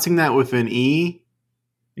pronouncing that with an E?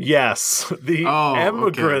 Yes, the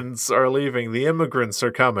immigrants are leaving. The immigrants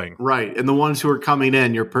are coming. Right, and the ones who are coming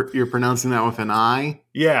in, you're pronouncing that with an I?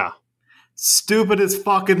 Yeah. Stupidest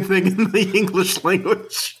fucking thing in the English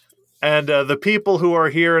language. And the people who are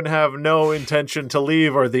here and have no intention to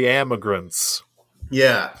leave are the immigrants.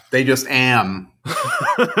 Yeah, they just am.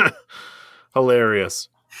 Hilarious.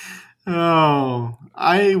 Oh,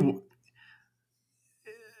 I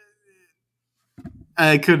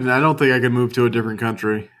couldn't. I don't think I could move to a different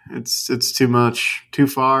country. It's too much, too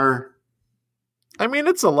far. I mean,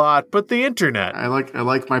 it's a lot, but the internet. I like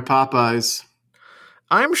my Popeyes.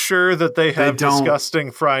 I'm sure that they have don't.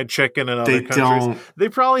 disgusting fried chicken in other They countries. don't. They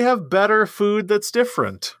probably have better food that's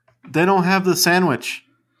different. They don't have the sandwich.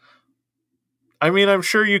 I mean, I'm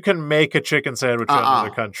sure you can make a chicken sandwich in another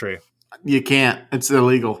country. You can't. It's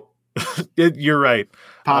illegal. You're right.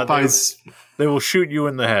 Popeyes. They will shoot you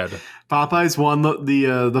in the head. Popeyes won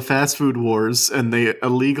the fast food wars, and they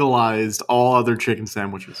illegalized all other chicken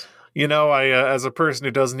sandwiches. You know, I as a person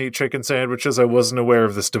who doesn't eat chicken sandwiches, I wasn't aware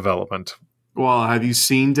of this development. Well, have you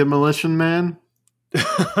seen Demolition Man?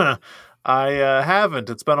 I haven't.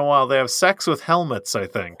 It's been a while. They have sex with helmets, I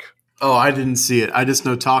think. Oh, I didn't see it. I just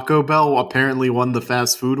know Taco Bell apparently won the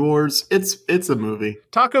fast food wars. It's a movie.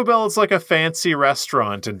 Taco Bell is like a fancy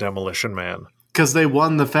restaurant in Demolition Man. Because they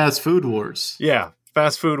won the fast food wars. Yeah,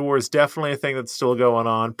 fast food war is definitely a thing that's still going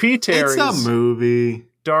on. P. Terry's It's a movie.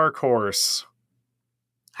 Dark Horse.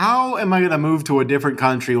 How am I going to move to a different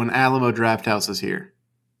country when Alamo Drafthouse is here?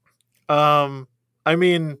 I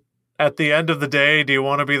mean, at the end of the day, do you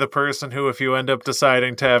want to be the person who, if you end up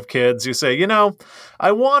deciding to have kids, you say, you know,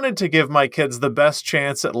 I wanted to give my kids the best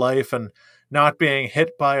chance at life and not being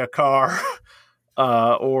hit by a car,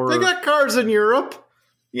 or They got cars in Europe.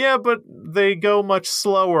 yeah, but they go much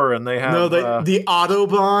slower and they have the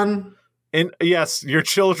Autobahn. Yes, your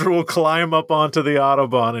children will climb up onto the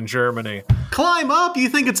Autobahn in Germany. Climb up? You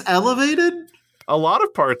think it's elevated? A lot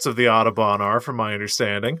of parts of the Autobahn are, from my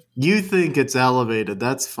understanding. You think it's elevated.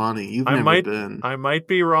 That's funny. You've never been. I might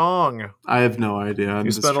be wrong. I have no idea.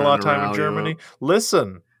 You spent a lot of time in Germany?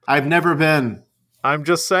 Listen. I've never been. I'm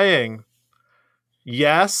just saying,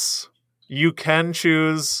 yes, you can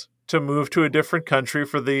choose to move to a different country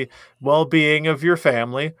for the well-being of your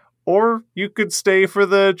family, or you could stay for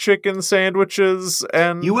the chicken sandwiches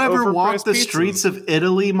and You ever walk the pizzas. streets of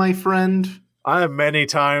Italy, my friend? Many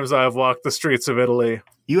times I've walked the streets of Italy.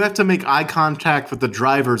 You have to make eye contact with the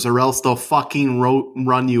drivers or else they'll fucking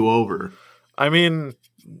run you over. I mean,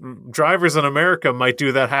 drivers in America might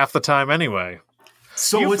do that half the time anyway.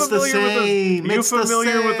 So it's the same. You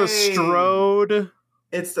familiar with a strode?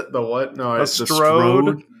 It's the what? No, A it's the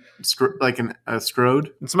strode? like a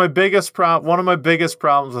strode. It's my biggest one of my biggest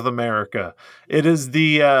problems with America. It is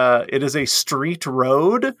a street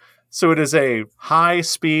road. So it is a high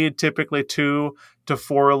speed, typically 2 to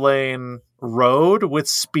 4 lane road with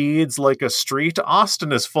speeds like a street.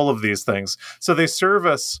 Austin is full of these things. So they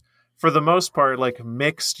service, for the most part, like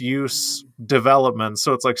mixed use developments.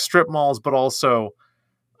 So it's like strip malls, but also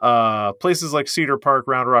places like Cedar Park,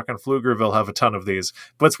 Round Rock, and Pflugerville have a ton of these.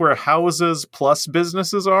 But it's where houses plus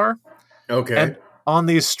businesses are. Okay. And on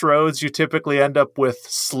these stroads, you typically end up with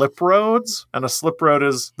slip roads. And a slip road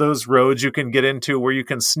is those roads you can get into where you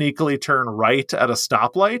can sneakily turn right at a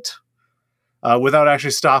stoplight without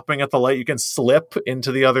actually stopping at the light. You can slip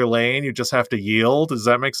into the other lane. You just have to yield. Does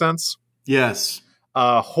that make sense? Yes.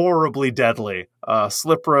 Horribly deadly.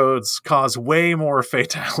 Slip roads cause way more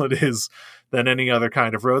fatalities than any other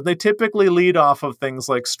kind of road. They typically lead off of things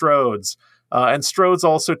like stroads. And stroads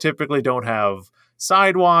also typically don't have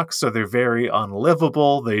sidewalks, so they're very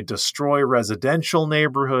unlivable. They destroy residential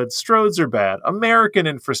neighborhoods. Stroads are bad. American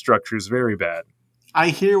infrastructure is very bad. I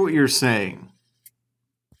hear what you're saying.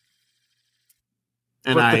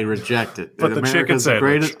 And I reject it. But the chicken America's the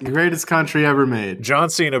sandwich. greatest country ever made.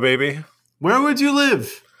 John Cena, baby. Where would you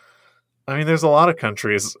live? I mean, there's a lot of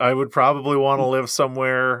countries. I would probably want to live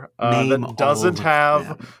somewhere that doesn't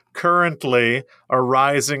have currently a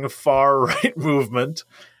rising far-right movement,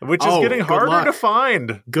 which is getting harder to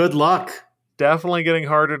find. Good luck. Definitely getting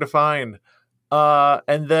harder to find.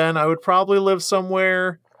 And then I would probably live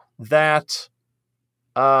somewhere that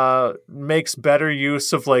makes better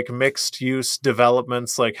use of like mixed-use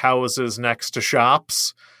developments, like houses next to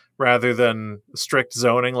shops, rather than strict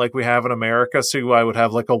zoning like we have in America. So I would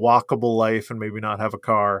have like a walkable life and maybe not have a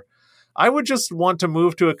car. I would just want to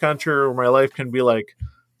move to a country where my life can be like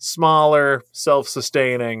smaller,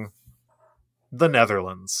 self-sustaining. The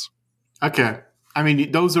Netherlands. Okay. I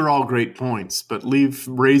mean, those are all great points, but leave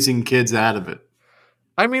raising kids out of it.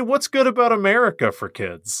 I mean, what's good about America for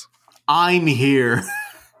kids? I'm here.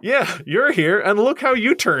 Yeah, you're here, and look how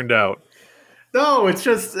you turned out. No, it's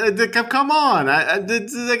just, come on.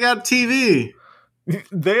 They got TV.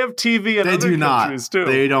 They have TV in They other do not. countries, too.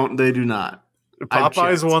 They do not.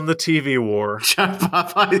 Popeyes won the TV war.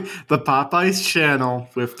 The Popeyes channel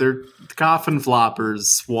with their coffin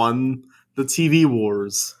floppers won the TV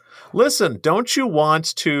wars. Listen, don't you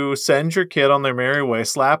want to send your kid on their merry way,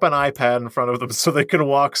 slap an iPad in front of them so they can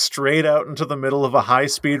walk straight out into the middle of a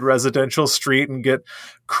high-speed residential street and get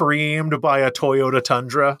creamed by a Toyota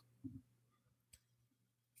Tundra?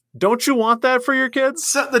 Don't you want that for your kids?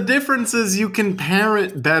 So the difference is you can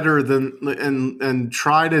parent better than and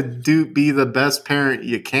try to be the best parent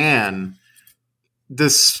you can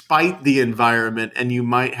despite the environment, and you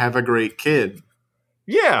might have a great kid.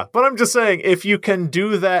 Yeah, but I'm just saying, if you can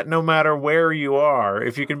do that no matter where you are,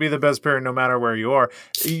 if you can be the best parent no matter where you are,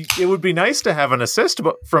 it would be nice to have an assist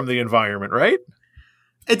from the environment, right?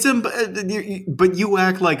 But you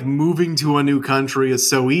act like moving to a new country is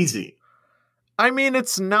so easy. I mean,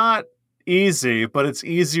 it's not easy, but it's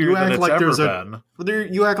easier than it's ever been.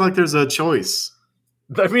 You act like there's a choice.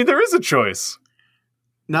 I mean, there is a choice.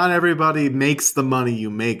 Not everybody makes the money you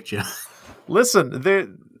make, John.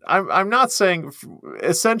 Listen, I'm not saying.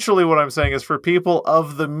 Essentially, what I'm saying is for people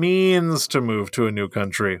of the means to move to a new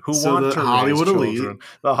country who want to Hollywood raise children, elite.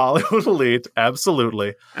 The Hollywood elite,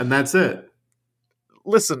 absolutely. And that's it.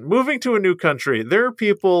 Listen, moving to a new country, there are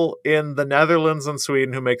people in the Netherlands and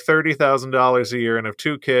Sweden who make $30,000 a year and have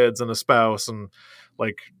 2 kids and a spouse, and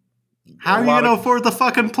like. How are you going to afford the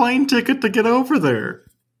fucking plane ticket to get over there?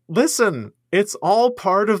 Listen, it's all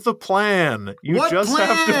part of the plan. You just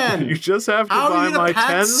have to buy my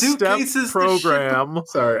 10-step program.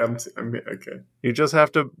 Sorry, I'm okay. You just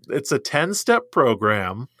have to. It's a 10-step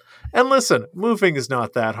program. And listen, moving is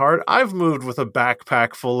not that hard. I've moved with a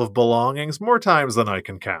backpack full of belongings more times than I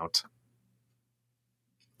can count.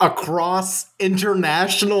 Across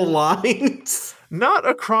international lines? Not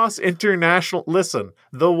across international. Listen,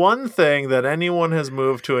 the one thing that anyone has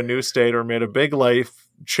moved to a new state or made a big life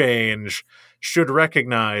change should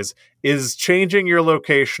recognize is changing your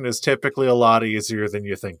location is typically a lot easier than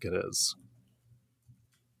you think it is.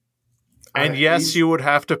 And yes, you would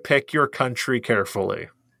have to pick your country carefully.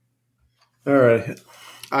 All right.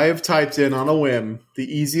 I have typed in on a whim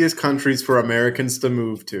the easiest countries for Americans to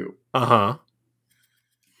move to. Uh-huh.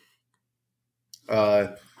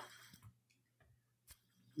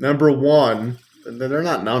 Number 1, they're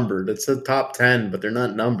not numbered. It's the top 10, but they're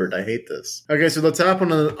not numbered. I hate this. Okay, so the top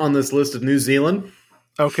one on this list is New Zealand.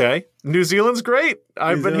 Okay. New Zealand's great.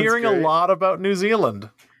 I've been hearing a lot about New Zealand.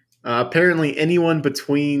 Apparently, anyone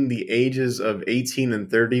between the ages of 18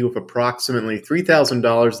 and 30 with approximately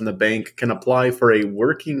 $3,000 in the bank can apply for a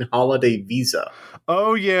working holiday visa.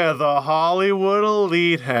 Oh, yeah, the Hollywood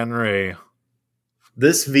elite, Henry.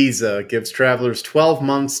 This visa gives travelers 12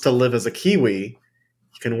 months to live as a Kiwi.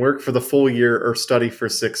 You can work for the full year or study for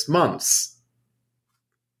 6 months.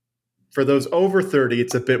 For those over 30,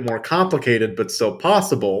 it's a bit more complicated, but still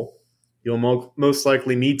possible. You'll most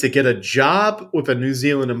likely need to get a job with a New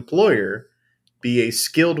Zealand employer, be a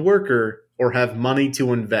skilled worker, or have money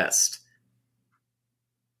to invest.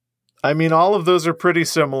 I mean, all of those are pretty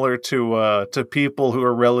similar to people who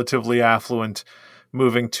are relatively affluent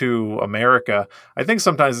moving to America. I think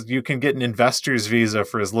sometimes you can get an investor's visa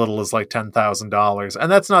for as little as like $10,000.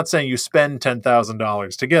 And that's not saying you spend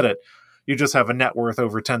 $10,000 to get it. You just have a net worth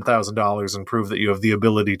over $10,000 and prove that you have the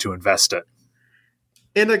ability to invest it.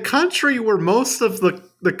 In a country where most of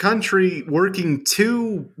the country working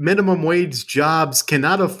 2 minimum wage jobs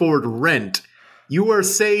cannot afford rent, you are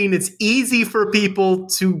saying it's easy for people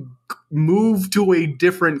to move to a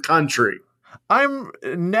different country. I'm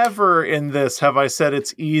never in this have I said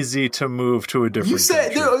it's easy to move to a different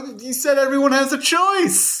country. You said everyone has a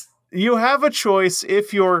choice. You have a choice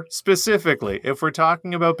if we're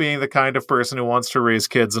talking about being the kind of person who wants to raise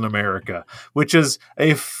kids in America, which is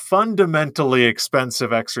a fundamentally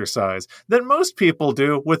expensive exercise that most people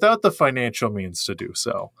do without the financial means to do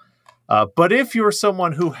so. But if you're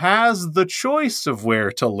someone who has the choice of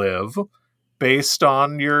where to live based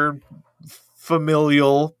on your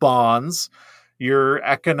familial bonds, your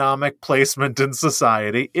economic placement in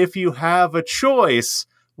society, if you have a choice,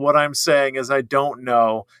 what I'm saying is I don't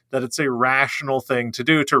know that it's a rational thing to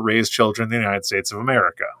do to raise children in the United States of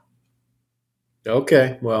America.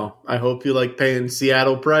 Okay, well, I hope you like paying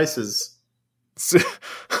Seattle prices.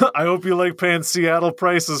 I hope you like paying Seattle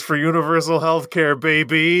prices for universal health care,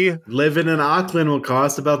 baby. Living in Auckland will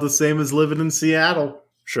cost about the same as living in Seattle.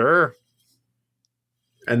 Sure.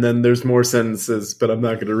 And then there's more sentences, but I'm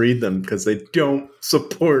not going to read them because they don't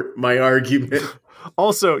support my argument.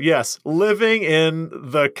 Also, yes, living in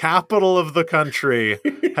the capital of the country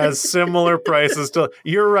has similar prices to...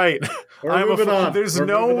 You're right. There's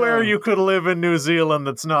nowhere you could live in New Zealand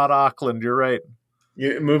that's not Auckland. You're right.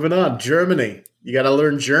 Moving on. Germany. You got to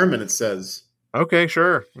learn German, it says. Okay,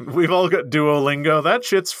 sure. We've all got Duolingo. That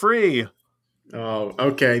shit's free. Oh,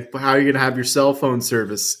 okay. How are you going to have your cell phone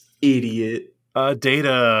service, idiot?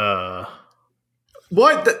 Data.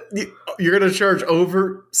 What? You're going to charge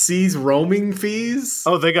overseas roaming fees?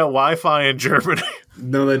 Oh, they got Wi-Fi in Germany.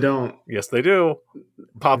 No, they don't. Yes, they do.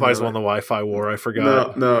 Popeyes No. won the Wi-Fi war. I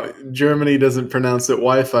forgot. No. Germany doesn't pronounce it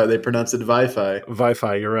Wi-Fi. They pronounce it Wi-Fi.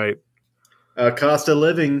 Wi-Fi, you're right. Cost of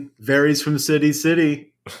living varies from city to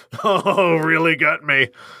city. Oh, really got me.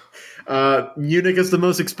 Munich is the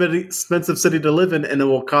most expensive city to live in, and it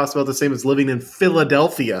will cost about the same as living in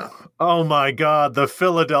Philadelphia. Oh my God, the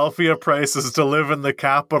Philadelphia prices to live in the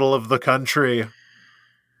capital of the country.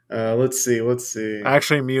 Let's see.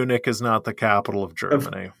 Actually, Munich is not the capital of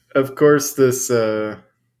Germany. Of course, you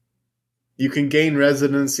can gain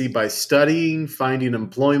residency by studying, finding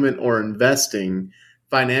employment, or investing.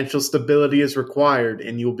 Financial stability is required,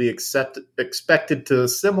 and you'll be expected to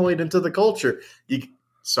assimilate into the culture.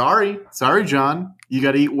 Sorry, John. You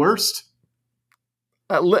got to eat worst.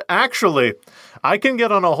 Actually, I can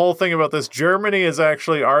get on a whole thing about this. Germany is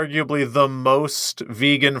actually arguably the most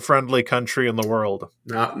vegan-friendly country in the world.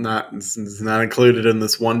 It's not included in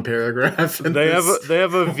this one paragraph. They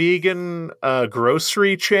have a vegan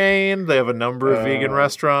grocery chain. They have a number of vegan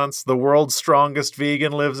restaurants. The world's strongest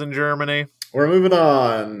vegan lives in Germany. We're moving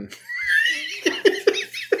on.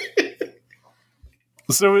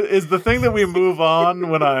 So is the thing that we move on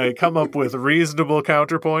when I come up with reasonable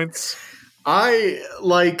counterpoints? I,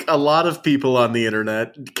 like a lot of people on the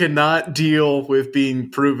internet, cannot deal with being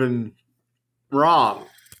proven wrong.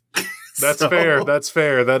 That's fair. That's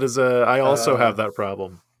fair. That is I also have that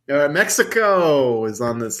problem. Mexico is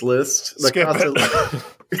on this list. Skip it.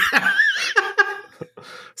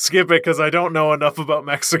 Skip it, because I don't know enough about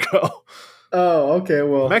Mexico. Oh, okay.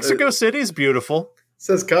 Well, Mexico City's beautiful. It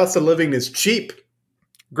says cost of living is cheap.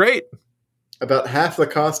 Great. About half the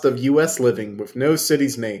cost of U.S. living, with no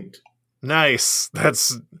cities named. Nice.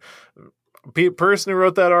 That's person who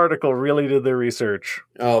wrote that article really did their research.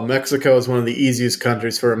 Oh, Mexico is one of the easiest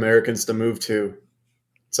countries for Americans to move to.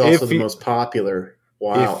 It's also the most popular.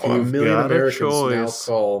 Wow. A million Americans now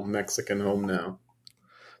call Mexican home now.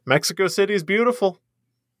 Mexico City is beautiful.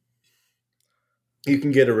 You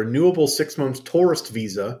can get a renewable 6-month tourist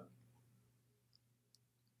visa.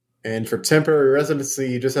 And for temporary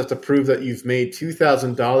residency, you just have to prove that you've made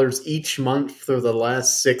 $2,000 each month for the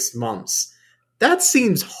last 6 months. That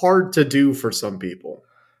seems hard to do for some people.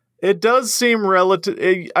 It does seem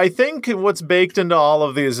relative. I think what's baked into all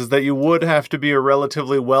of these is that you would have to be a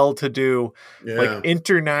relatively well-to-do, like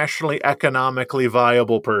internationally economically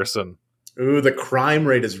viable person. Ooh, the crime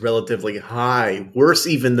rate is relatively high. Worse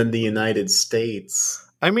even than the United States.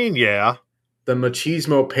 I mean, yeah. The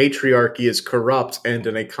machismo patriarchy is corrupt and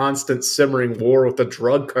in a constant simmering war with the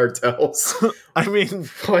drug cartels. I mean,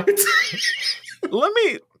 what?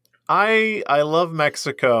 I love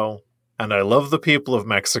Mexico and I love the people of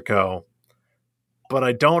Mexico, but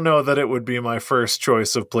I don't know that it would be my first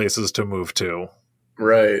choice of places to move to.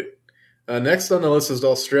 Right. Next on the list is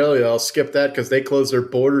Australia. I'll skip that because they close their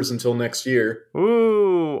borders until next year.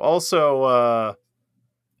 Ooh, also, I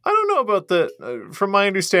don't know about from my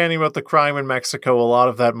understanding about the crime in Mexico, a lot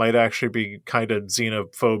of that might actually be kind of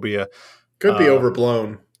xenophobia. Could be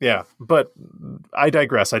overblown. Yeah, but I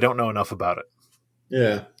digress. I don't know enough about it.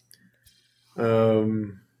 Yeah.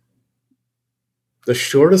 The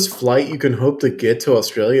shortest flight you can hope to get to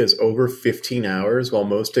Australia is over 15 hours, while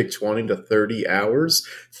most take 20 to 30 hours.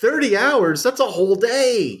 30 hours? That's a whole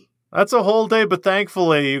day! That's a whole day, but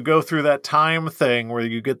thankfully you go through that time thing where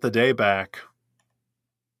you get the day back.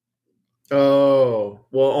 Oh,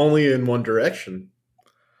 well, only in one direction.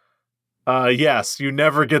 Yes, you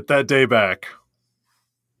never get that day back.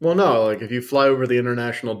 Well, no, like if you fly over the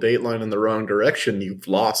international date line in the wrong direction, you've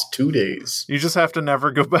lost 2 days. You just have to never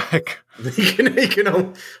go back.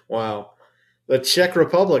 Wow. The Czech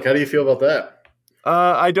Republic, how do you feel about that?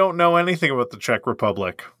 I don't know anything about the Czech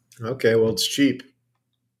Republic. Okay, well, it's cheap.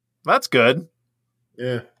 That's good.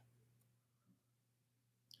 Yeah.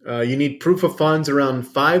 You need proof of funds around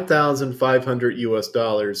 $5,500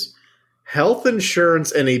 US, health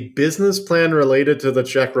insurance, and a business plan related to the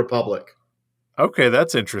Czech Republic. Okay,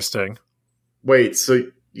 that's interesting. Wait, so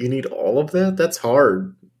you need all of that? That's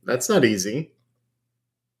hard. That's not easy.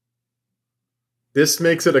 This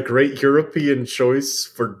makes it a great European choice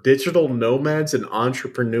for digital nomads and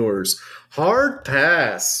entrepreneurs. Hard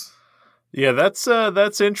pass. Yeah,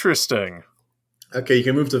 that's interesting. Okay, you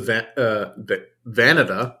can move to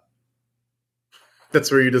Vanada. That's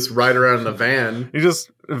where you just ride around in a van. You just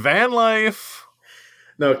van life.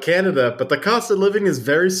 No, Canada, but the cost of living is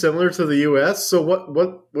very similar to the U.S., so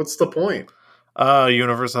what's the point?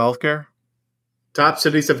 Universal healthcare? Top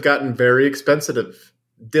cities have gotten very expensive.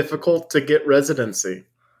 Difficult to get residency.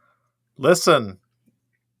 Listen,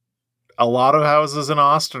 A lot of houses in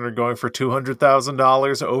Austin are going for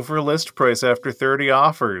 $200,000 over list price after 30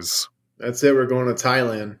 offers. That's it. We're going to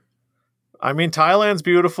Thailand. I mean, Thailand's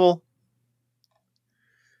beautiful.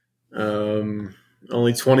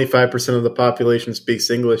 Only 25% of the population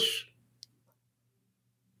speaks English.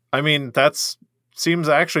 I mean, seems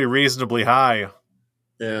actually reasonably high.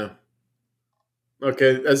 Yeah.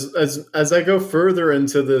 Okay, as I go further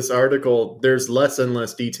into this article, there's less and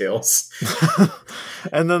less details.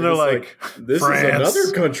 And then they're like, this France. is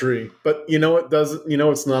another country. But you know what doesn't? You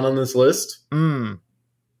know it's not on this list? The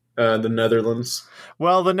Netherlands.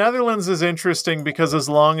 Well, the Netherlands is interesting because as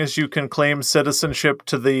long as you can claim citizenship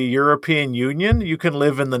to the European Union, you can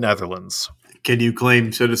live in the Netherlands. Can you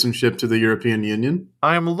claim citizenship to the European Union?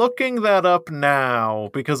 I'm looking that up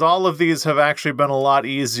now because all of these have actually been a lot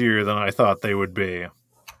easier than I thought they would be.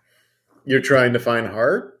 You're trying to find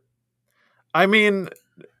hard? I mean,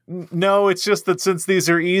 no, it's just that since these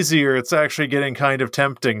are easier, it's actually getting kind of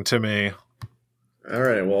tempting to me. All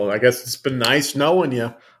right, well, I guess it's been nice knowing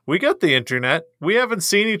you. We got the internet. We haven't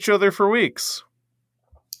seen each other for weeks.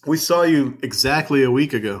 We saw you exactly a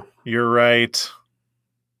week ago. You're right.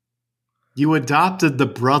 You adopted the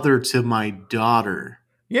brother to my daughter.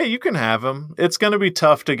 Yeah, you can have him. It's going to be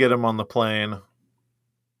tough to get him on the plane.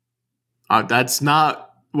 That's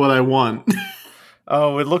not what I want.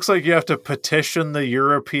 Oh, it looks like you have to petition the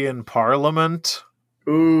European Parliament.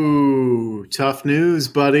 Ooh, tough news,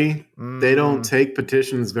 buddy. They don't take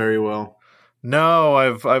petitions very well. No,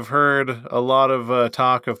 I've heard a lot of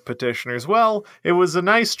talk of petitioners. Well, it was a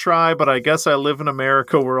nice try, but I guess I live in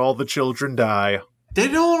America where all the children die. They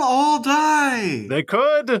don't all die. They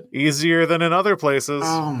could. Easier than in other places.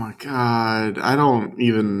 Oh my God.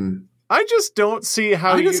 I just don't see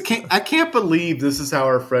how I can't believe this is how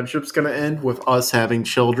our friendship's going to end with us having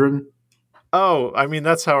children. Oh, I mean,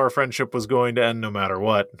 that's how our friendship was going to end no matter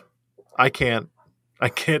what. I can't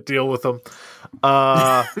deal with them.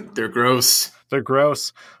 They're gross. They're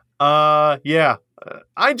gross. Yeah.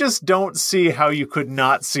 I just don't see how you could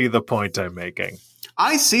not see the point I'm making.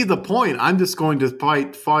 I see the point. I'm just going to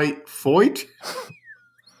fight.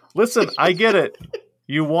 Listen, I get it.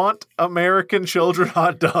 You want American children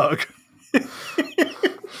hot dog.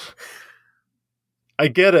 I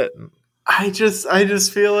get it. I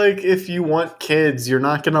just feel like if you want kids, you're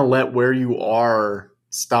not going to let where you are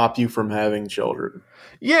stop you from having children.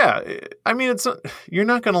 Yeah, I mean, you're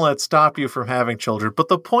not going to let stop you from having children. But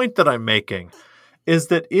the point that I'm making is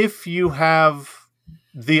that if you have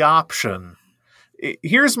the option,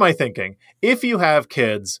 here's my thinking. If you have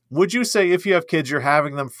kids, would you say if you have kids, you're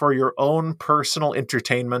having them for your own personal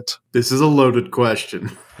entertainment? This is a loaded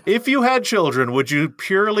question. If you had children, would you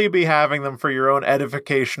purely be having them for your own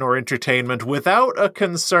edification or entertainment without a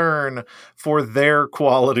concern for their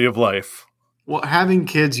quality of life? Well, having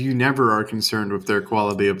kids, you never are concerned with their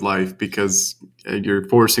quality of life because you're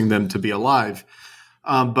forcing them to be alive.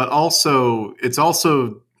 But also, it's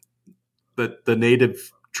also the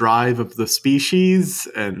native drive of the species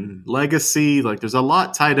and legacy. Like, there's a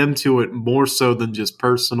lot tied into it more so than just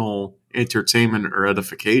personal entertainment or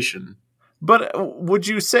edification. But would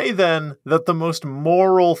you say then that the most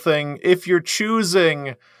moral thing, if you're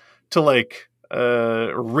choosing to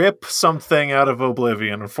rip something out of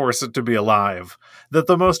oblivion and force it to be alive, that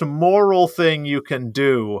the most moral thing you can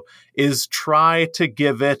do is try to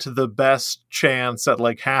give it the best chance at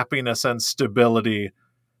happiness and stability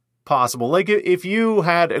possible. Like if you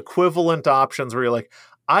had equivalent options where you're like,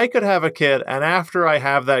 I could have a kid, and after I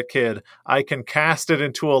have that kid, I can cast it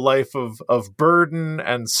into a life of burden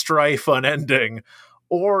and strife unending.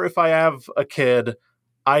 Or if I have a kid,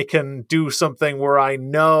 I can do something where I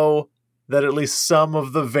know that at least some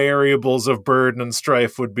of the variables of burden and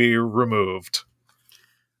strife would be removed.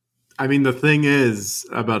 I mean, the thing is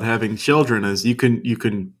about having children is you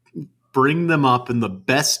can bring them up in the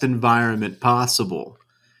best environment possible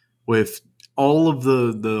with all of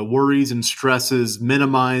the worries and stresses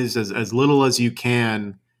minimized as little as you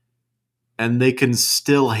can, and they can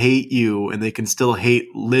still hate you, and they can still hate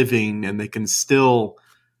living, and they can still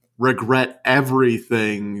regret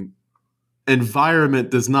everything.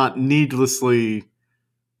 Environment does not needlessly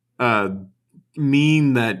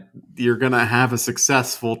mean that you're going to have a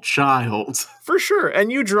successful child. For sure.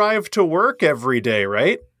 And you drive to work every day,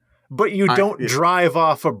 right? But you don't drive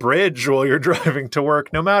off a bridge while you're driving to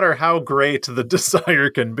work, no matter how great the desire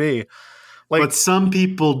can be. But some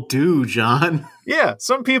people do, John. Yeah,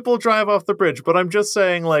 some people drive off the bridge. But I'm just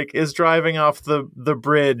saying, is driving off the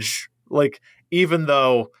bridge, even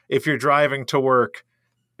though if you're driving to work,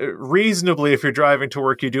 reasonably, if you're driving to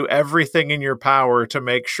work, you do everything in your power to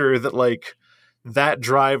make sure that, that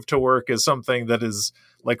drive to work is something that is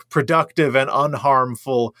like productive and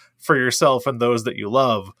unharmful for yourself and those that you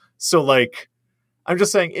love. So like, I'm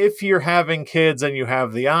just saying, if you're having kids and you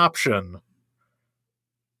have the option,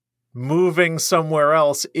 moving somewhere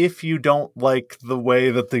else, if you don't like the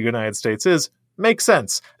way that the United States is, makes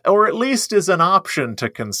sense, or at least is an option to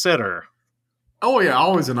consider. Oh yeah,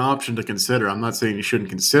 always an option to consider. I'm not saying you shouldn't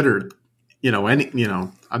consider,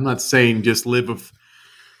 I'm not saying just live with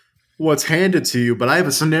what's handed to you, but I have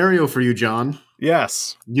a scenario for you, John.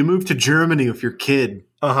 Yes. You move to Germany with your kid.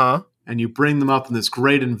 Uh-huh. And you bring them up in this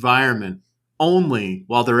great environment. Only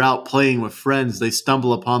while they're out playing with friends, they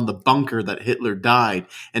stumble upon the bunker that Hitler died.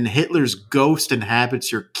 And Hitler's ghost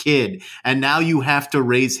inhabits your kid. And now you have to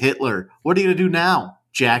raise Hitler. What are you going to do now,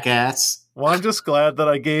 jackass? Well, I'm just glad that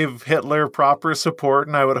I gave Hitler proper support,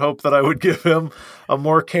 and I would hope that I would give him a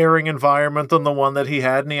more caring environment than the one that he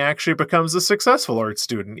had, and he actually becomes a successful art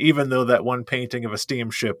student, even though that one painting of a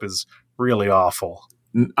steamship is really awful.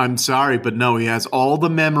 I'm sorry, but no, he has all the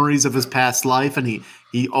memories of his past life, and he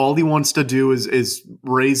all he wants to do is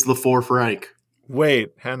raise the Fourth Reich.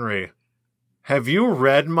 Wait, Henry, have you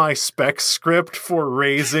read my spec script for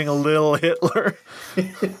raising a little Hitler?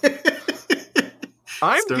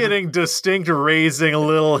 I'm getting distinct raising a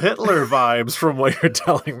little Hitler vibes from what you're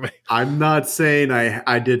telling me. I'm not saying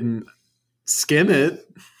I didn't skim it.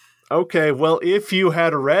 Okay, well, if you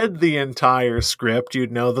had read the entire script,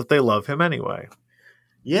 you'd know that they love him anyway.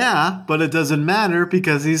 Yeah, but it doesn't matter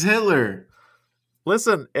because he's Hitler.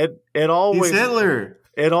 Listen, it always... He's Hitler.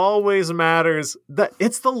 It always matters that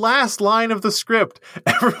it's the last line of the script.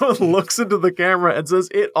 Everyone looks into the camera and says,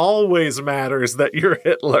 it always matters that you're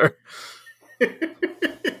Hitler.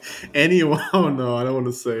 Anyway, oh no, I don't want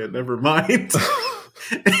to say it. Never mind.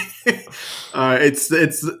 It's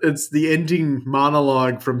the ending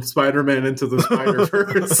monologue from Spider-Man Into the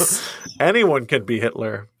Spider-Verse. Anyone can be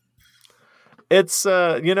Hitler. It's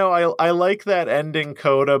I like that ending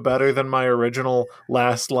coda better than my original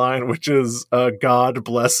last line, which is God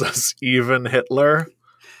bless us, even Hitler.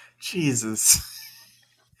 Jesus.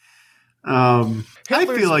 I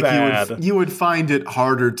feel like you would find it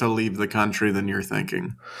harder to leave the country than you're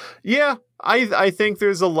thinking. Yeah, I think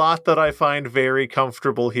there's a lot that I find very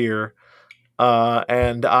comfortable here.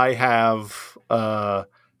 And I have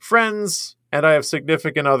friends and I have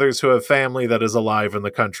significant others who have family that is alive in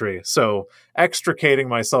the country. So extricating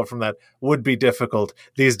myself from that would be difficult.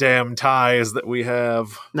 These damn ties that we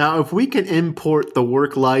have. Now, if we could import the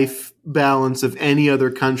work-life balance of any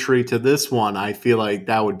other country to this one, I feel like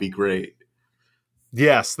that would be great.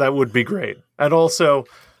 Yes, that would be great. And also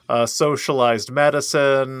socialized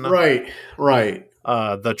medicine. Right.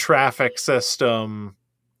 The traffic system,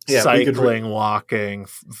 cycling, walking,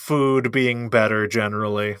 food being better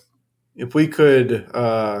generally. If we could,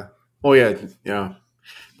 if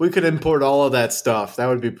we could import all of that stuff, that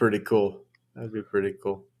would be pretty cool.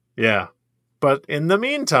 Yeah. But in the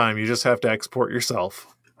meantime, you just have to export yourself.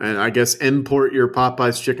 And I guess import your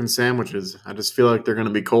Popeye's chicken sandwiches. I just feel like they're going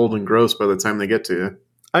to be cold and gross by the time they get to you.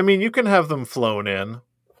 I mean, you can have them flown in.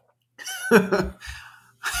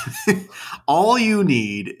 All you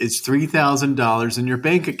need is $3,000 in your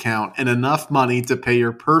bank account and enough money to pay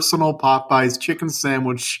your personal Popeye's chicken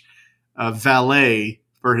sandwich valet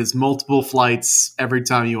for his multiple flights every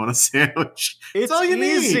time you want a sandwich. It's all you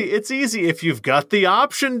easy. need. It's easy. If you've got the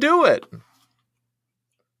option, do it.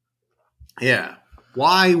 Yeah.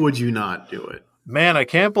 Why would you not do it? Man, I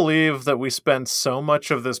can't believe that we spent so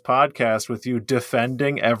much of this podcast with you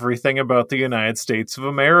defending everything about the United States of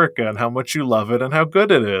America and how much you love it and how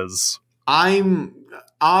good it is. I'm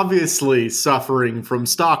obviously suffering from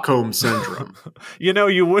Stockholm Syndrome.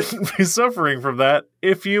 You wouldn't be suffering from that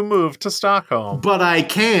if you moved to Stockholm. But I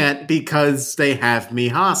can't because they have me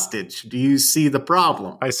hostage. Do you see the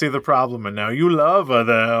problem? I see the problem, and now you love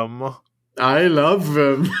them. I love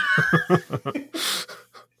them.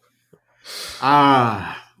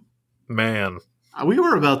 Man. We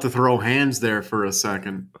were about to throw hands there for a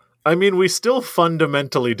second. I mean, we still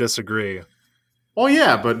fundamentally disagree. Oh,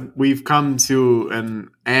 yeah, but we've come to an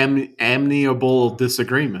amiable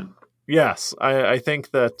disagreement. Yes, I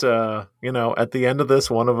think that, at the end of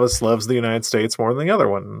this, one of us loves the United States more than the other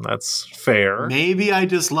one. That's fair. Maybe I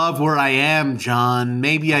just love where I am, John.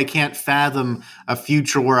 Maybe I can't fathom a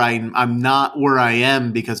future where I'm not where I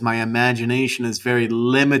am because my imagination is very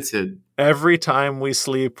limited. Every time we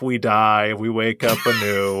sleep, we die. We wake up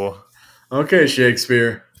anew. Okay,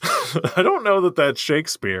 Shakespeare. I don't know that that's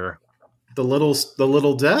Shakespeare. The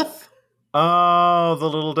little death? Oh, the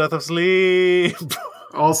little death of sleep.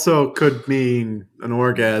 Also could mean an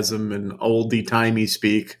orgasm in oldie-timey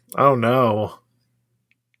speak. Oh, no.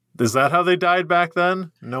 Is that how they died back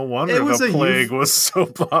then? No wonder It was the a plague was so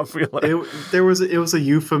popular. It was a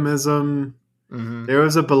euphemism. Mhm. There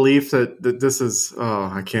was a belief that this is.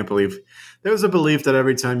 Oh, I can't believe. There was a belief that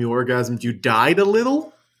every time you orgasmed, you died a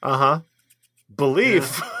little. Uh-huh.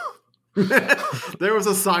 Belief. There was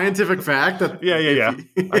a scientific fact that. Yeah.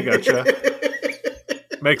 I gotcha.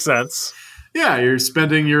 Makes sense. Yeah, you're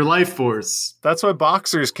spending your life force. That's why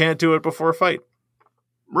boxers can't do it before a fight.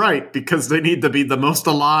 Right, because they need to be the most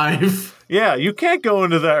alive. Yeah, you can't go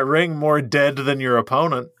into that ring more dead than your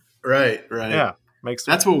opponent. Right. Yeah, makes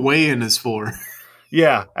sense. That's what weigh-in is for.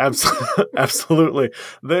 Yeah, absolutely.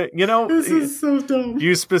 This is so dumb.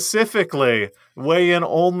 You specifically, weigh-in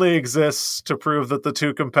only exists to prove that the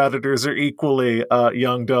two competitors are equally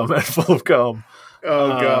young, dumb, and full of cum.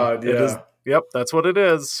 Oh, God, It is, yep, that's what it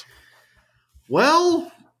is. Well,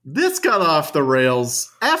 this got off the rails.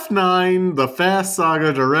 F9, the Fast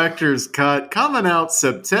Saga Director's Cut, coming out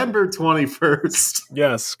September 21st.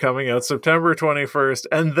 Yes, coming out September 21st.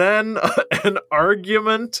 And then an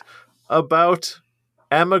argument about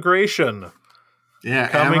emigration Yeah,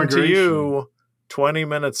 coming to emigration. you 20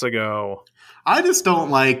 minutes ago. I just don't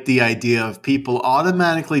like the idea of people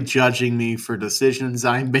automatically judging me for decisions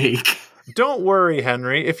I make. Don't worry,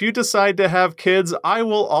 Henry. If you decide to have kids, I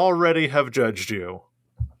will already have judged you.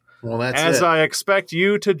 Well, that's As it. I expect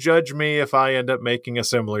you to judge me if I end up making a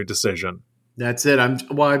similar decision. That's it.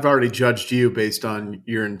 I've already judged you based on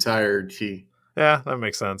your entirety. Yeah, that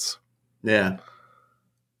makes sense. Yeah.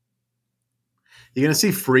 You gonna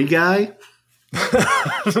see Free Guy?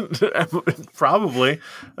 Probably.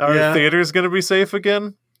 Are Yeah. theaters going to be safe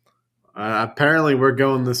again? Apparently, we're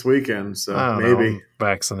going this weekend, so I don't maybe. know.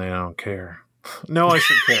 Vaccinate. I don't care. No, I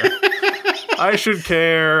should care. I should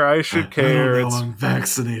care. I should care. I don't know, I'm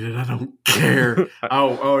vaccinated. I don't care.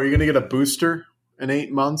 Oh, are you gonna get a booster in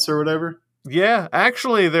 8 months or whatever? Yeah,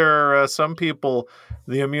 actually, there are some people,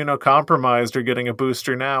 the immunocompromised, are getting a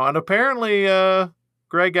booster now, and apparently,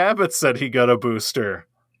 Greg Abbott said he got a booster.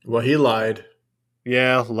 Well, he lied.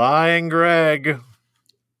 Yeah, lying Greg.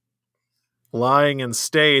 Lying in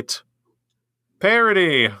state.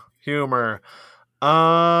 Parody humor.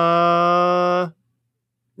 Yeah.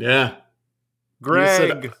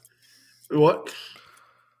 Greg. What?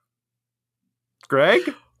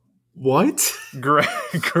 Greg? What? Greg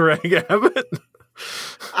Abbott?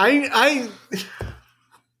 I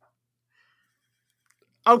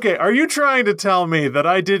Okay, are you trying to tell me that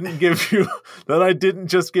I didn't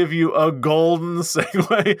just give you a golden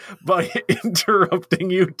segue by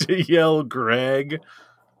interrupting you to yell Greg?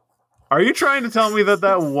 Are you trying to tell me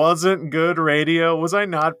that wasn't good radio? Was I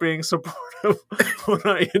not being supportive when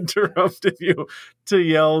I interrupted you to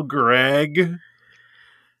yell Greg?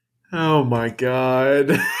 Oh my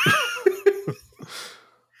god.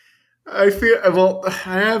 I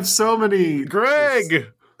have so many.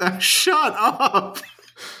 Greg! Shut up.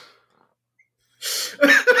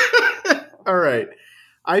 All right.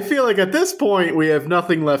 I feel like at this point we have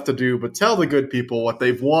nothing left to do but tell the good people what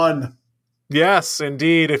they've won. Yes,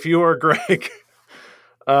 indeed. If you are Greg,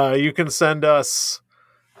 you can send us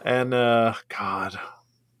and God,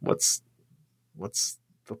 what's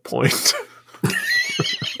the point?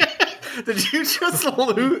 Did you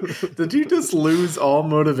just lose all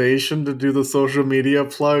motivation to do the social media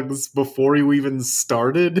plugs before you even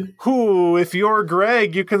started? Who, if you're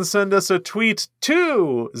Greg, you can send us a tweet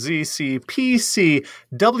to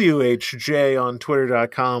ZCPCWHJ on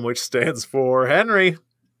Twitter.com, which stands for Henry.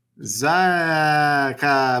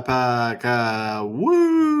 Zakapaka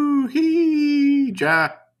woo-hee-ja.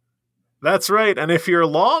 That's right. And if you're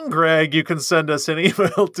long, Greg, you can send us an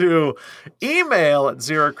email to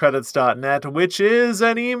email@zerocredits.net, which is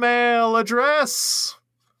an email address.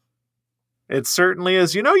 It certainly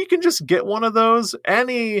is. You know, you can just get one of those.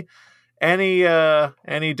 Any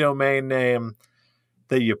domain name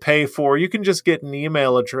that you pay for, you can just get an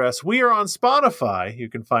email address. We are on Spotify. You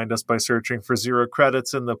can find us by searching for Zero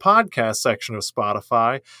Credits in the podcast section of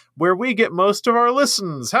Spotify, where we get most of our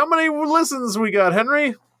listens. How many listens we got,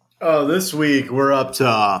 Henry? Oh, this week we're up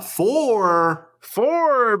to 4.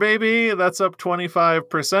 4, baby. That's up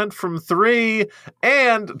 25% from 3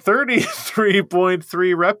 and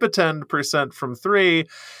 33.3 repetend percent from 3.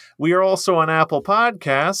 We are also on Apple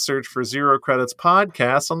Podcasts. Search for Zero Credits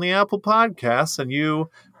Podcasts on the Apple Podcasts, and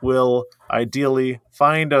you will ideally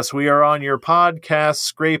find us. We are on your podcast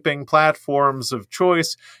scraping platforms of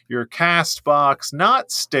choice, your Castbox,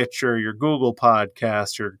 not Stitcher, your Google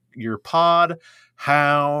Podcast, your Pod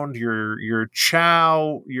Hound, your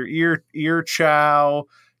Chow, your ear Chow,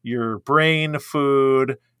 your Brain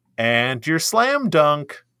Food, and your Slam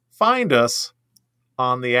Dunk. Find us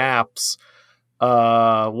on the apps.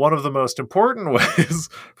 one of the most important ways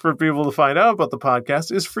for people to find out about the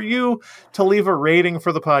podcast is for you to leave a rating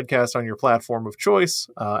for the podcast on your platform of choice,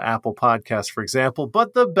 Apple Podcasts, for example.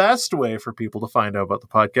 But the best way for people to find out about the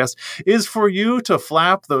podcast is for you to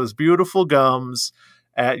flap those beautiful gums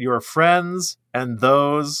at your friends and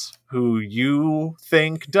those who you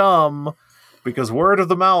think dumb, because word of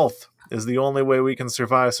the mouth is the only way we can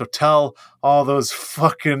survive. So tell all those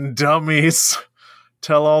fucking dummies.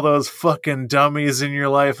 Tell all those fucking dummies in your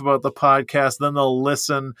life about the podcast. Then they'll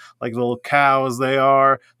listen like little cows they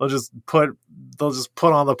are. They'll just put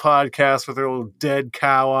on the podcast with their little dead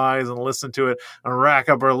cow eyes and listen to it and rack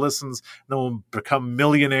up our listens. And then we'll become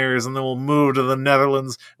millionaires, and then we'll move to the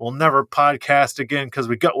Netherlands. We'll never podcast again because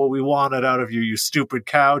we got what we wanted out of you, you stupid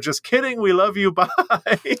cow. Just kidding. We love you. Bye.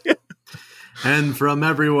 And from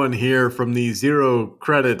everyone here from the Zero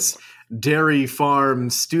Credits Dairy Farm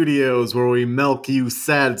Studios, where we milk you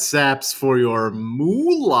sad saps for your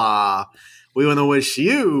moolah, we want to wish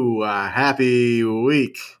you a happy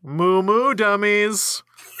week. Moo moo, dummies.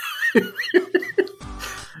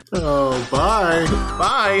 Oh, bye.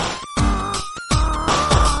 Bye.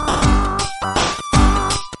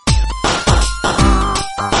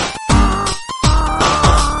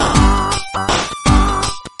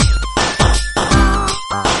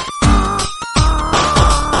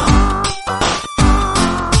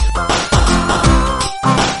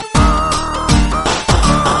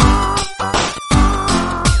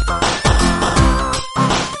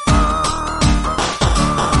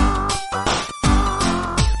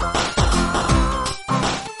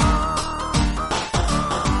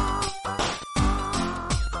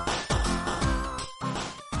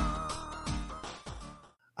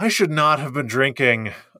 I should not have been drinking